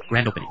promises.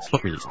 Grand openings,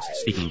 book releases,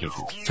 speaking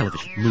engagements,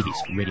 television, movies,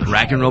 radio.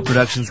 Rack and Roll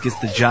Productions gets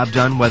the job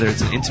done whether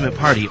it's an intimate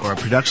party or a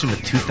production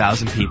with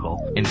 2,000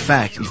 people. In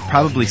fact, you've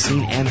probably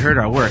seen and heard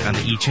our work on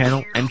the E!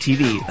 Channel,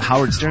 MTV, The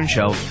Howard Stern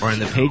Show, or in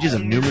the pages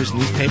of numerous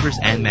newspapers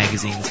and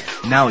magazines.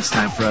 Now it's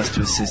time for us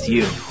to assist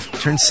you.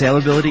 Turn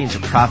saleability into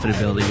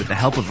profitability with the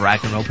help of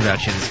Rack and Roll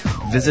Productions.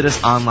 Visit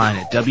us online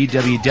at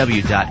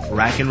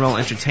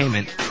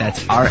www.rackandrollentertainment,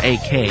 that's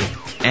RAKNROLL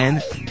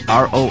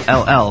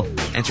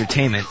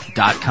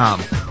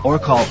entertainment.com, or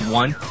call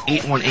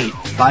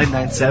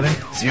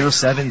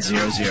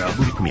 1-818-597-0700.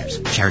 Movie premieres,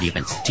 charity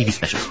events, TV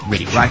specials,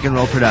 radio. Rack and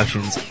Roll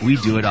Productions, we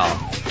do it all.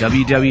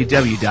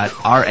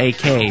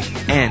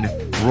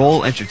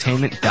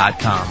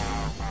 www.rakanrollentertainment.com.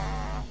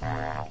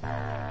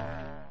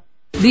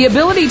 The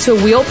ability to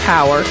wield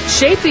power,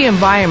 shape the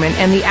environment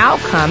and the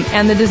outcome,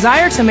 and the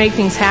desire to make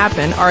things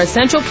happen are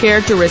essential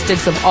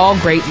characteristics of all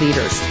great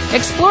leaders.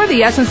 Explore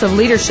the essence of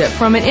leadership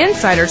from an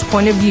insider's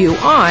point of view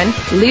on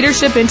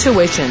Leadership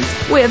Intuitions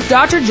with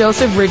Dr.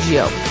 Joseph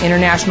Riggio,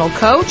 international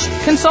coach,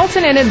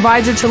 consultant, and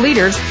advisor to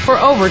leaders for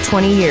over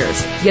 20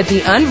 years. Get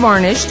the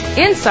unvarnished,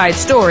 inside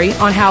story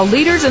on how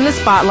leaders in the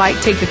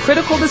spotlight take the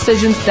critical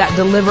decisions that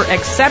deliver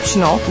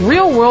exceptional,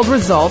 real-world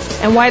results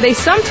and why they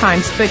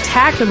sometimes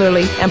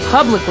spectacularly and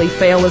publicly biblically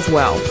fail as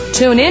well.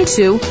 Tune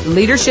into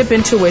Leadership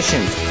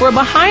Intuitions for a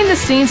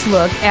behind-the-scenes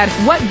look at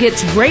what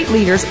gets great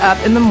leaders up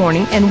in the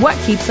morning and what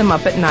keeps them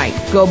up at night.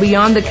 Go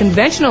beyond the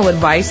conventional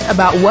advice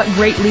about what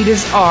great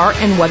leaders are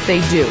and what they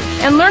do,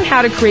 and learn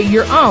how to create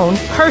your own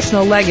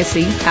personal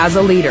legacy as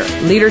a leader.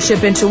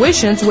 Leadership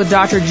Intuitions with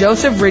Dr.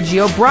 Joseph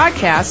Riggio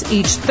broadcasts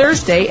each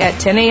Thursday at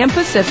 10 a.m.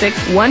 Pacific,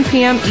 1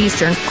 p.m.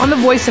 Eastern on the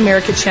Voice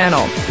America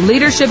channel.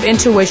 Leadership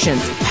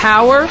Intuitions.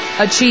 Power,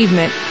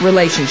 achievement,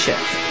 relationship.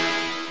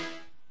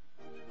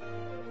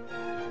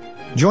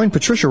 Join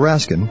Patricia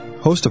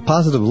Raskin, host of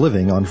Positive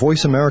Living on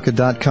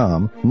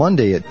VoiceAmerica.com,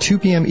 Monday at 2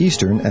 p.m.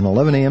 Eastern and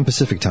 11 a.m.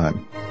 Pacific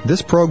Time.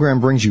 This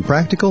program brings you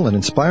practical and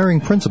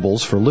inspiring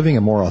principles for living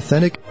a more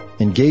authentic,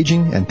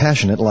 engaging, and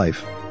passionate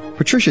life.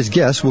 Patricia's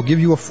guests will give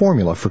you a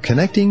formula for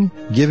connecting,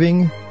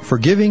 giving,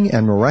 forgiving,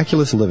 and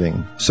miraculous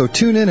living. So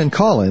tune in and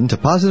call in to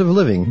Positive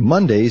Living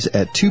Mondays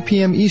at 2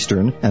 p.m.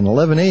 Eastern and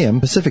 11 a.m.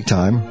 Pacific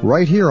Time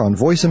right here on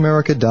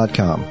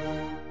VoiceAmerica.com.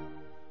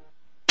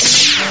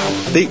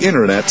 The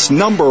Internet's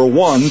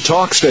 #1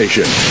 talk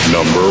station.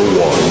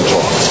 #1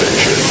 talk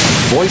station.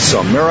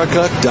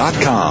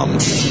 VoiceAmerica.com.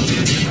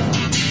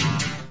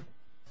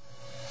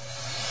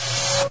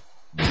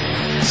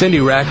 Cindy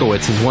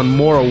Rakowitz has won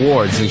more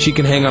awards than she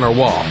can hang on her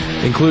wall,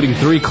 including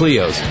 3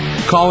 Clios.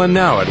 Call in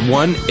now at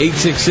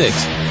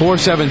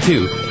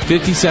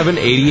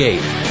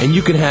 1-866-472-5788, and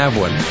you can have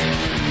one.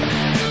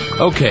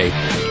 Okay,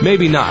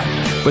 maybe not,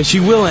 but she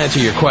will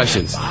answer your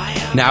questions.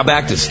 Now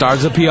back to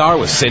Stars of PR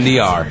with Cindy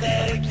R.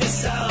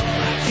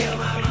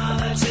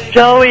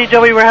 Joey,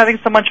 we're having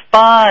so much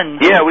fun.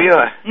 Yeah, we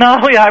are. No,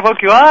 I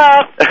woke you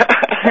up.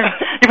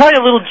 You're probably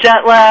a little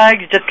jet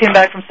lagged. You just came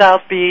back from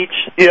South Beach.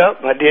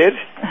 Yep, I did.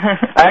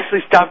 I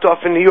actually stopped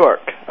off in New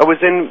York. I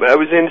was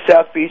in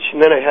South Beach,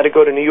 and then I had to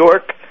go to New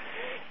York,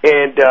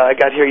 and I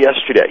got here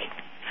yesterday.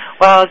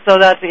 Well, so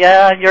that's,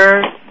 yeah,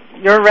 you're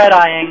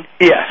red-eyeing.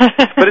 Yeah,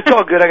 but it's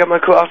all good. I got my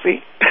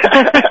coffee.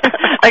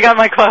 I got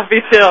my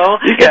coffee, too.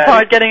 It's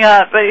hard getting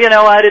up, but you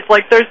know what? It's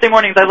like Thursday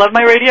mornings. I love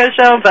my radio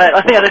show, but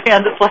on the other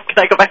hand, it's like, can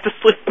I go back to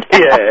sleep now?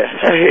 Yeah,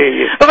 I hear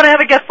you. But when I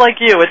have a guest like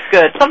you, it's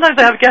good. Sometimes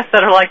I have guests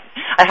that are like,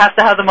 I have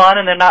to have them on,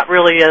 and they're not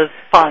really as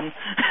fun.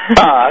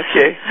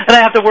 Okay. And I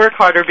have to work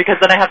harder because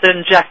then I have to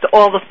inject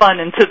all the fun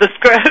into the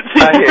script.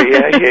 I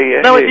hear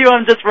you. No, with you,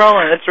 I'm just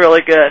rolling. It's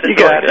really good. You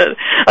got it.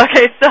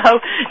 Okay, so,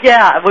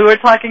 yeah, we were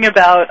talking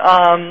about,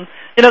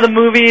 the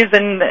movies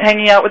and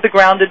hanging out with the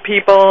grounded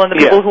people and the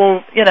people who,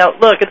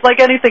 look, it's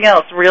like anything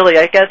else, really.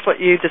 I guess what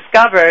you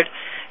discovered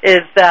is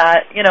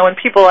that, when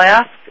people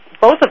ask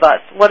both of us,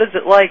 what is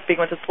it like being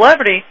with a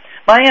celebrity,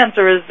 my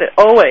answer is that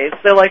always,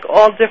 they're like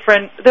all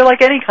different, they're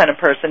like any kind of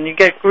person. You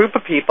get a group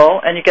of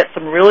people, and you get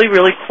some really,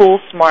 really cool,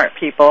 smart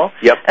people.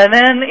 Yep. And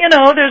then,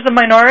 there's a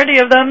minority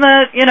of them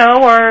that,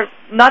 are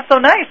not so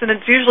nice, and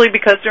it's usually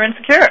because they're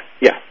insecure.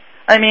 Yeah.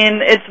 I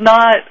mean, it's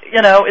not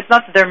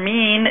that they're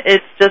mean,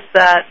 it's just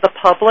that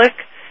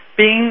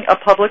being a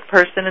public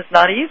person is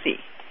not easy.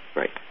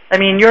 Right. I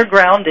mean, you're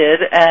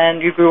grounded,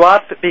 and you grew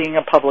up being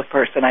a public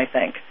person, I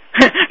think.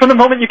 From the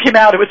moment you came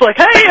out, it was like,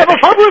 hey, I'm a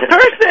public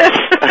person!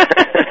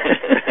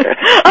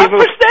 I'm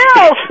for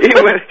sale!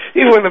 Even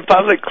when the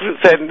public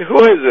said, who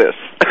is this?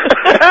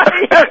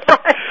 Yeah,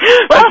 right.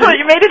 Well,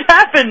 you made it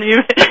happen.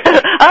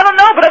 I don't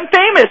know, but I'm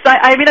famous.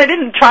 I mean, I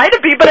didn't try to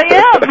be, but I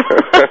am.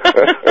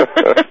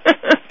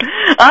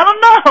 I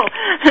don't know.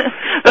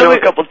 There were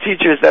a couple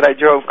teachers that I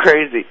drove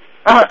crazy.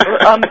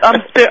 I'm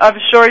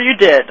sure you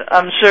did.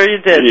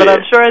 Yeah. But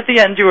I'm sure at the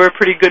end you were a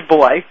pretty good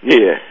boy.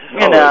 Yeah.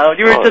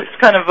 You were just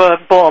kind of a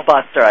ball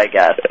buster, I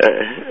guess.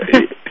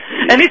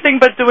 Anything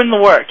but doing the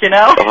work,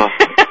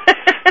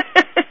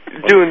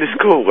 Doing the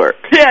school work.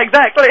 Yeah,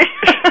 exactly.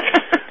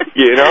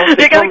 You got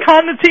to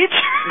con the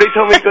teacher. They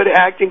told me to go to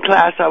acting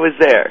class. I was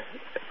there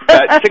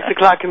at 6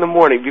 o'clock in the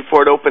morning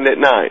before it opened at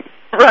 9.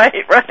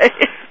 Right.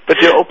 But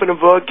they open a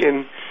book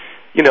and,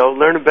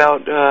 learn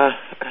about,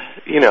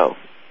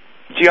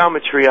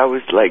 geometry. I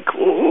was like,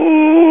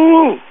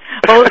 ooh.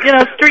 Well,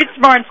 street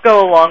smarts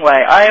go a long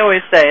way. I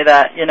always say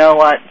that,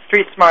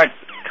 street smarts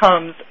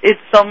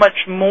it's so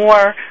much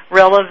more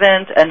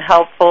relevant and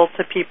helpful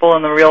to people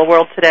in the real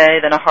world today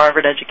than a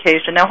Harvard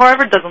education. Now,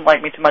 Harvard doesn't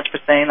like me too much for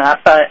saying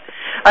that, but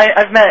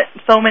I've met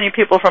so many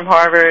people from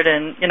Harvard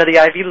and, the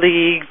Ivy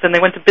Leagues, and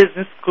they went to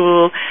business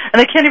school, and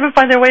they can't even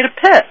find their way to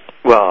piss.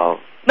 Well...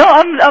 No,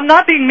 I'm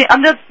not being mean.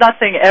 I'm just not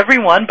saying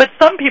everyone, but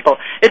some people.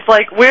 It's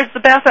like, where's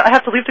the bathroom? I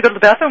have to leave to go to the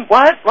bathroom?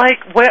 What?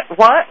 Like, what?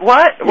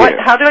 Yeah.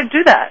 How did I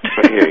do that?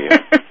 I hear you.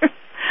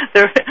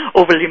 They're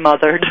overly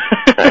mothered.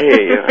 I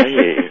hear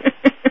you.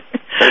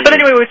 But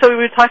anyway, so we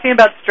were talking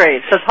about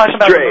Strays. So talk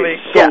about the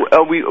movie. So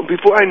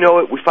before I know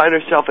it, we find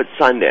ourselves at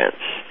Sundance.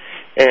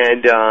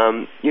 And,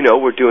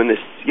 we're doing this,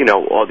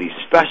 all these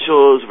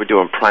specials. We're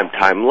doing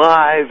Primetime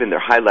Live, and they're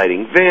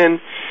highlighting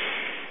Vin.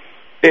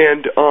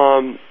 And,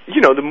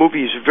 the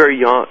movie is a very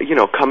young,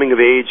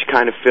 coming-of-age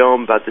kind of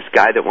film about this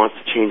guy that wants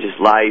to change his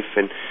life.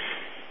 And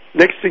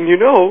next thing you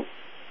know,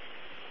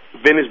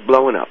 Vin is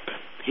blowing up.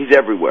 He's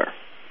everywhere.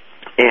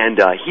 And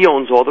he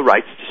owns all the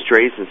rights to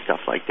Strays and stuff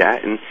like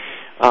that. And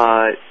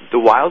the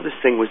wildest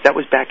thing was that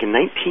was back in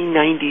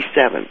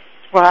 1997.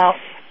 Wow.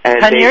 And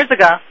 10 years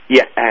ago.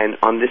 Yeah, and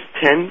on this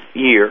 10th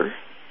year,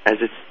 as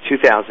it's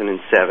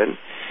 2007,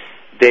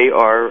 they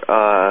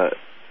are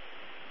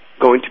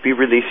going to be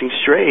releasing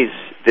Strays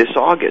this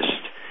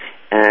August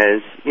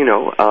as,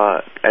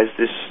 as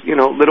this,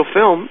 little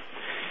film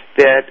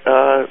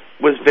that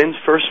was Vin's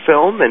first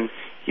film, and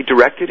he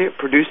directed it,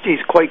 produced it.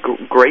 He's quite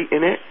great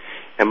in it,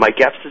 and Mike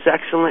Epps is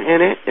excellent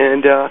in it,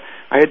 and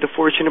I had the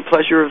fortune and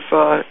pleasure of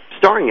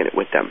starring in it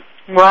with them.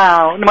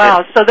 Wow.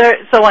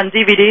 So on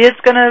DVD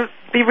it's going to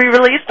be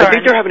re-released? I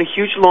think they're having a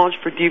huge launch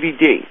for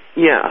DVD.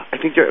 Yeah, I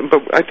think they're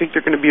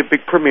going to be a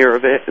big premiere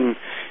of it, and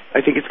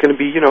I think it's going to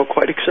be,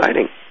 quite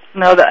exciting.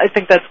 No, I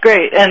think that's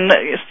great. And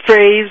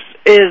Strays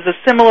is a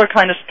similar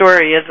kind of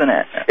story, isn't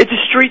it? It's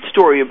a street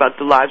story about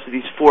the lives of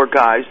these four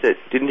guys that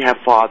didn't have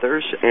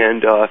fathers,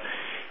 and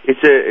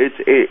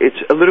it's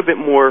a little bit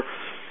more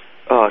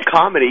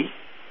comedy,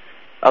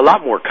 a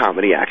lot more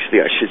comedy,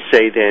 actually, I should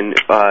say, than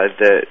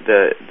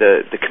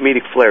the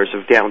comedic flares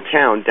of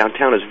Downtown.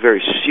 Downtown is a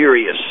very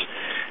serious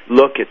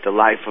look at the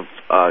life of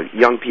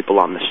young people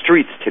on the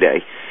streets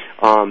today.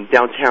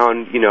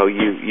 Downtown,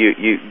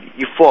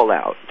 you fall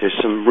out. There's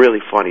some really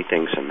funny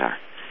things in there,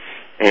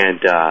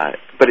 and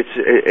but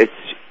it's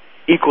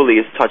equally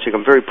as touching.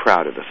 I'm very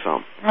proud of the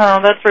film. Oh,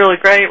 that's really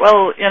great.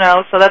 Well,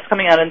 so that's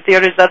coming out in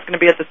theaters. That's going to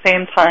be at the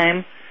same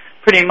time,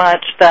 pretty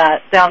much,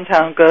 that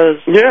Downtown goes.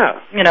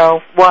 Yeah.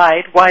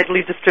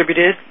 Widely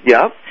distributed.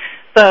 Yep.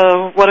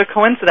 So what a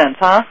coincidence,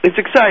 huh? It's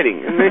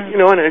exciting, and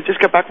and I just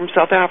got back from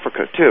South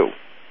Africa too.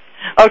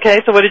 Okay,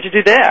 so what did you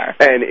do there?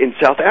 And in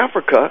South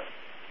Africa,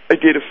 I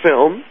did a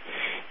film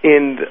I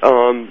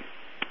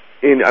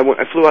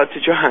flew out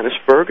to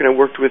Johannesburg, and I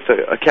worked with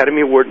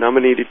Academy Award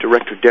nominated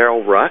director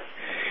Daryl Rutt,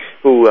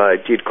 who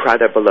did Cry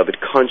Thy Beloved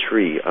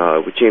Country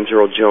with James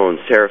Earl Jones,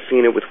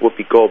 Serafina with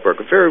Whoopi Goldberg,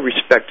 a very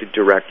respected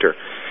director.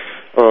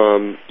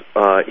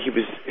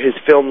 His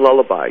film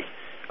Lullaby.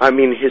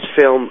 His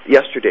film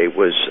Yesterday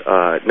was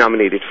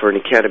nominated for an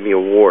Academy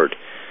Award,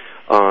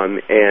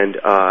 and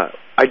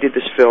I did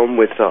this film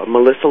with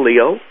Melissa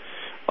Leo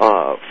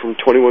from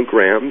 21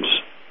 Grams.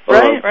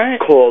 Right.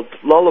 Called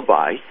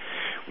Lullaby,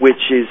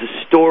 which is a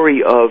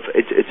story of,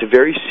 it's a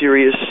very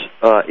serious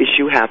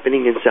issue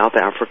happening in South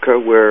Africa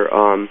where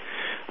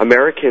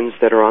Americans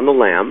that are on the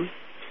lam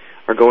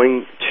are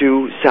going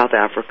to South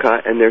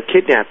Africa and they're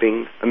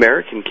kidnapping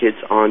American kids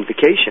on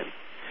vacation.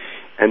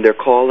 And they're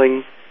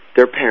calling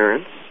their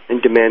parents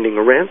and demanding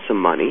a ransom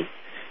money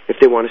if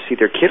they want to see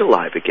their kid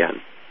alive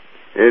again.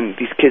 And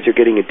these kids are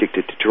getting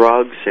addicted to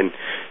drugs and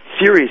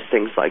serious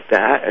things like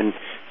that, and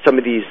some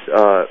of these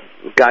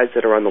guys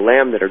that are on the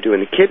lam that are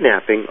doing the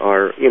kidnapping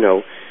are,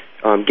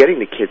 getting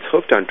the kids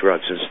hooked on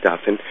drugs and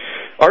stuff. And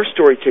our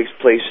story takes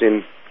place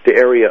in the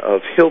area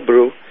of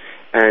Hillbrow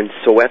and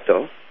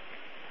Soweto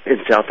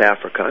in South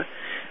Africa,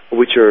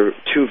 which are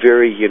two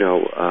very,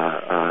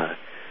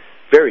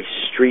 very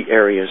street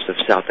areas of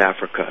South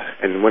Africa.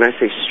 And when I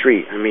say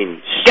street, I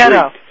mean street.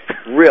 Ghetto.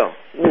 Real.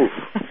 Oof.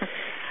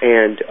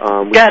 And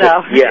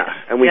Ghetto.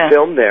 We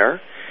filmed there.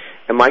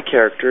 And my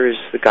character is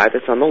the guy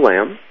that's on the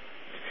lam.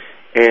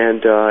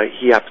 And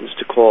he happens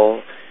to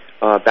call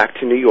back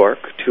to New York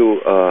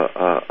to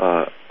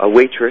a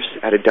waitress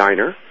at a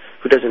diner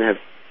who doesn't have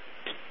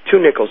two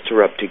nickels to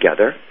rub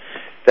together,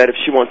 that if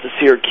she wants to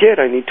see her kid,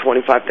 I need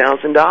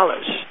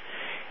 $25,000.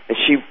 And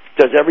she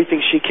does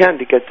everything she can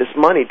to get this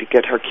money to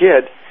get her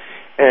kid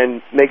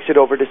and makes it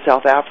over to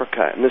South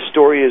Africa. And the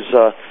story is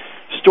a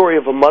story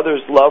of a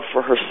mother's love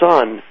for her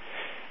son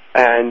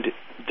and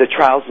the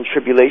trials and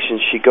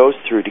tribulations she goes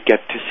through to get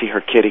to see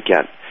her kid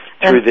again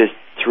through this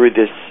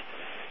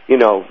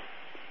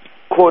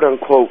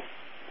quote-unquote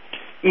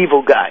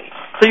evil guy.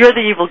 So you're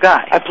the evil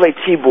guy. I play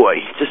T-Boy,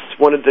 just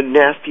one of the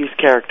nastiest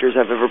characters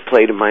I've ever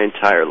played in my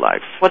entire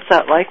life. What's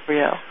that like for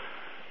you?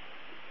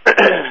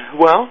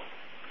 Well,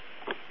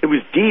 it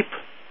was deep.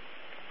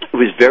 It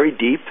was very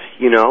deep,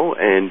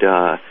 and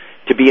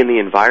to be in the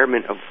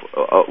environment of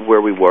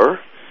where we were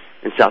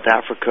in South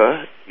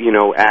Africa,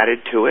 added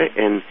to it,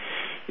 and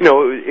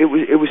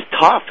it was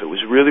tough. It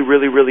was really,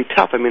 really, really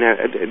tough.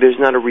 There's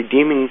not a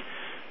redeeming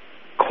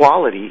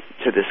quality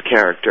to this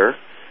character.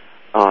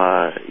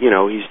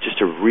 He's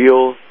just a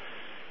real,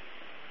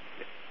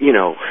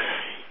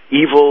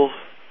 evil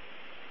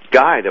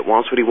guy that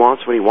wants what he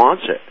wants when he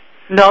wants it.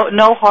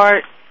 No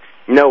heart.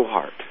 No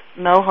heart.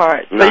 No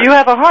heart. None. But you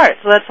have a heart,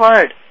 so that's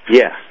hard.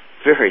 Yeah,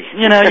 very.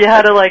 You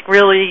had to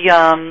really,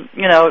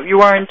 you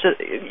weren't just,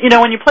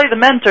 when you play the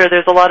mentor,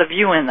 there's a lot of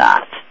you in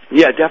that.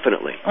 Yeah,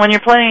 definitely. When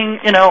you're playing,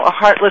 a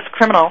heartless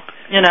criminal,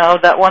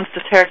 that wants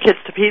to tear kids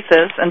to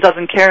pieces and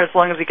doesn't care as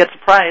long as he gets a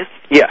prize.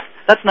 Yeah.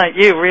 That's not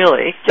you,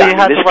 really. So you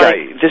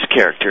this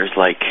character is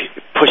like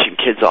pushing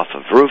kids off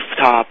of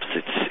rooftops.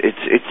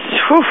 It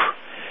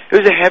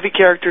was a heavy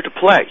character to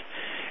play,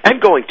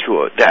 and going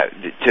to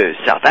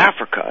South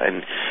Africa,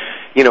 and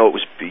it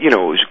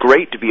was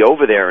great to be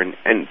over there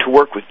and to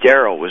work with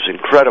Daryl was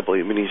incredible.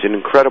 He's an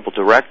incredible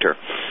director,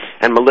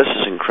 and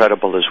Melissa's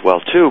incredible as well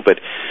too. But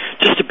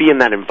just to be in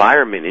that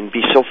environment and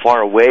be so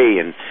far away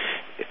and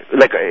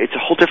like it's a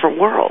whole different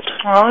world.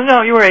 Well,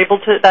 no, you were able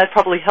to. That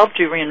probably helped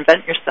you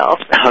reinvent yourself.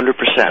 100%.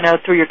 You know,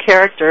 through your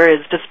character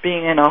is just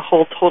being in a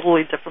whole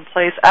totally different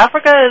place.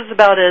 Africa is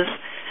about as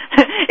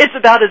it's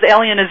about as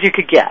alien as you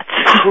could get.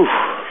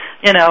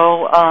 You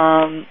know,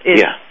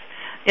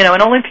 you know,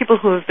 and only people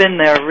who have been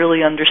there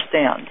really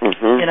understand.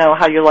 You know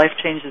how your life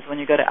changes when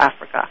you go to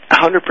Africa.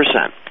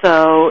 100%.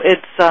 So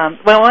it's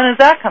well, when is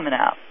that coming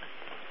out?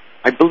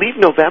 I believe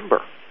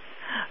November.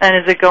 And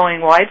is it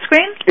going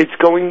widescreen? It's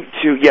going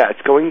to,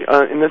 it's going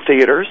in the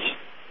theaters.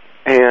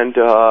 And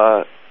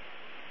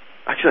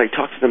actually, I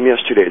talked to them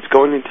yesterday. It's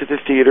going into the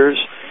theaters,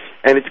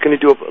 and it's going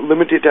to do a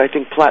limited, I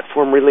think,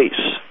 platform release.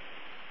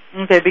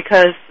 Okay,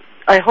 because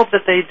I hope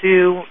that they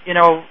do, you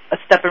know, a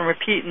step and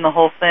repeat in the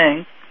whole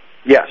thing.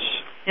 Yes.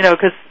 You know,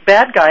 because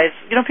bad guys,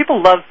 you know,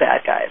 people love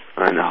bad guys.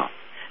 I know.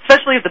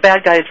 Especially if the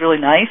bad guy is really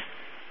nice.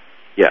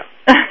 Yeah.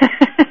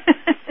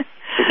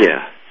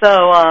 Yeah.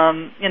 So,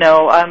 you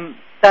know,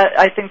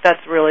 I think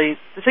that's really...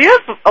 So you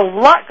have a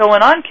lot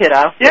going on,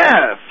 kiddo.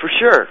 Yeah, for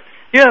sure.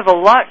 You have a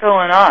lot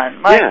going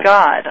on. My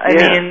God. I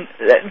mean,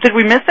 did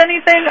we miss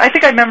anything? I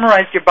think I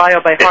memorized your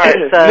bio by heart.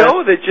 So.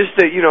 No, that just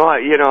that, you know,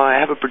 I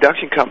have a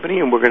production company,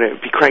 and we're going to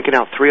be cranking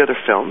out 3 other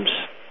films.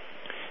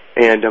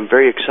 And I'm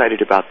very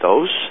excited about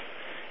those.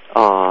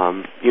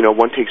 You know,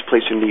 one takes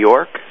place in New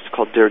York. It's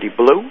called Dirty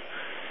Blue.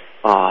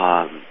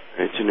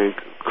 It's an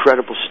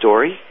incredible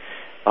story.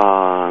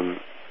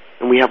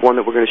 And we have one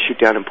that we're going to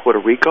shoot down in Puerto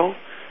Rico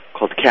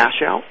called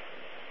Cash Out.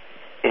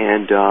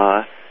 And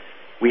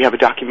we have a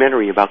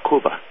documentary about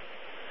Cuba.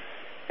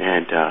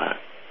 And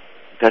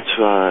that's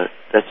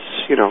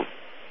you know,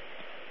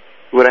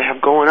 what I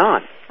have going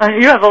on.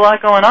 You have a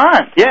lot going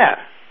on. Yeah,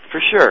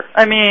 for sure.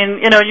 I mean,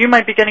 you know, you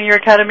might be getting your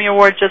Academy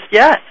Award just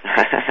yet.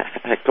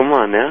 Come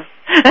on now.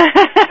 You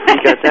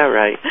got that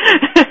right.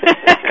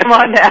 Come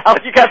on now.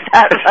 You got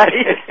that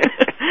right.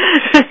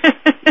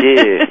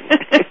 Yeah.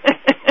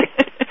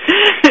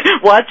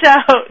 Watch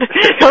out.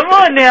 Come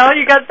on now.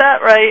 You got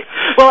that right.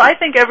 Well, I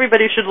think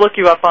everybody should look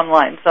you up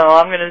online. So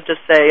I'm going to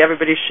just say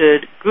everybody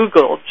should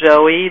Google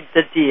Joey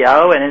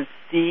Dedio, and it's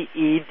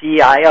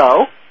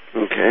Dedio.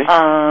 Okay.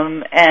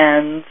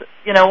 And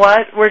you know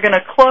what? We're going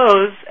to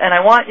close, and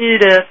I want you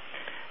to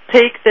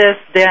take this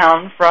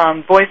down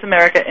from Voice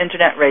America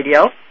Internet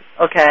Radio,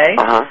 okay?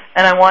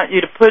 And I want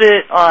you to put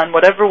it on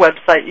whatever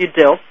website you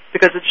do,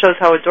 because it shows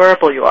how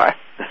adorable you are.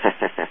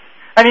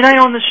 I mean, I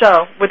own the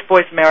show with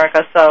Voice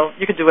America, so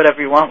you can do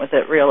whatever you want with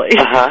it, really.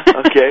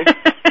 Okay.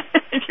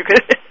 You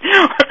could,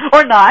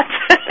 or not.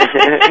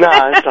 No,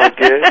 it's all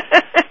good.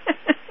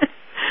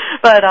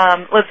 But,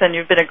 listen,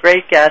 you've been a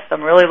great guest.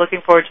 I'm really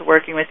looking forward to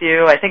working with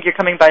you. I think you're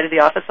coming by to the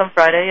office on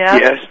Friday, yeah?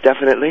 Yes,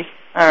 definitely.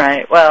 All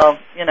right. Well,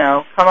 you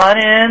know, come on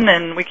in,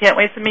 and we can't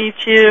wait to meet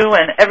you.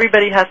 And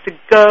everybody has to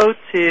go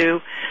to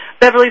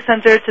Beverly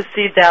Center to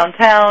see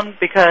Downtown,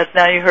 because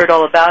now you heard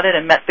all about it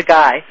and met the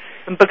guy.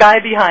 The guy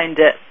behind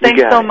it.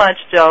 Thanks so much,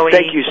 Joey.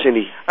 Thank you,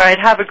 Cindy. All right,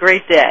 have a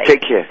great day.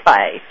 Take care.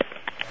 Bye.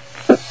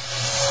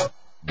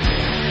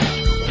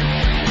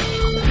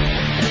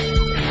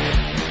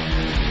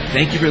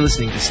 Thank you for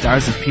listening to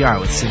Stars of PR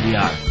with Cindy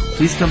R.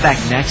 Please come back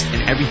next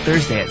and every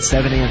Thursday at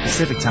 7 a.m.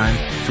 Pacific Time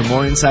for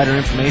more insider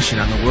information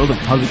on the world of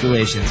public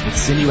relations with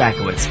Cindy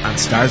Rakowitz on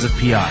Stars of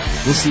PR.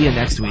 We'll see you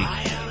next week.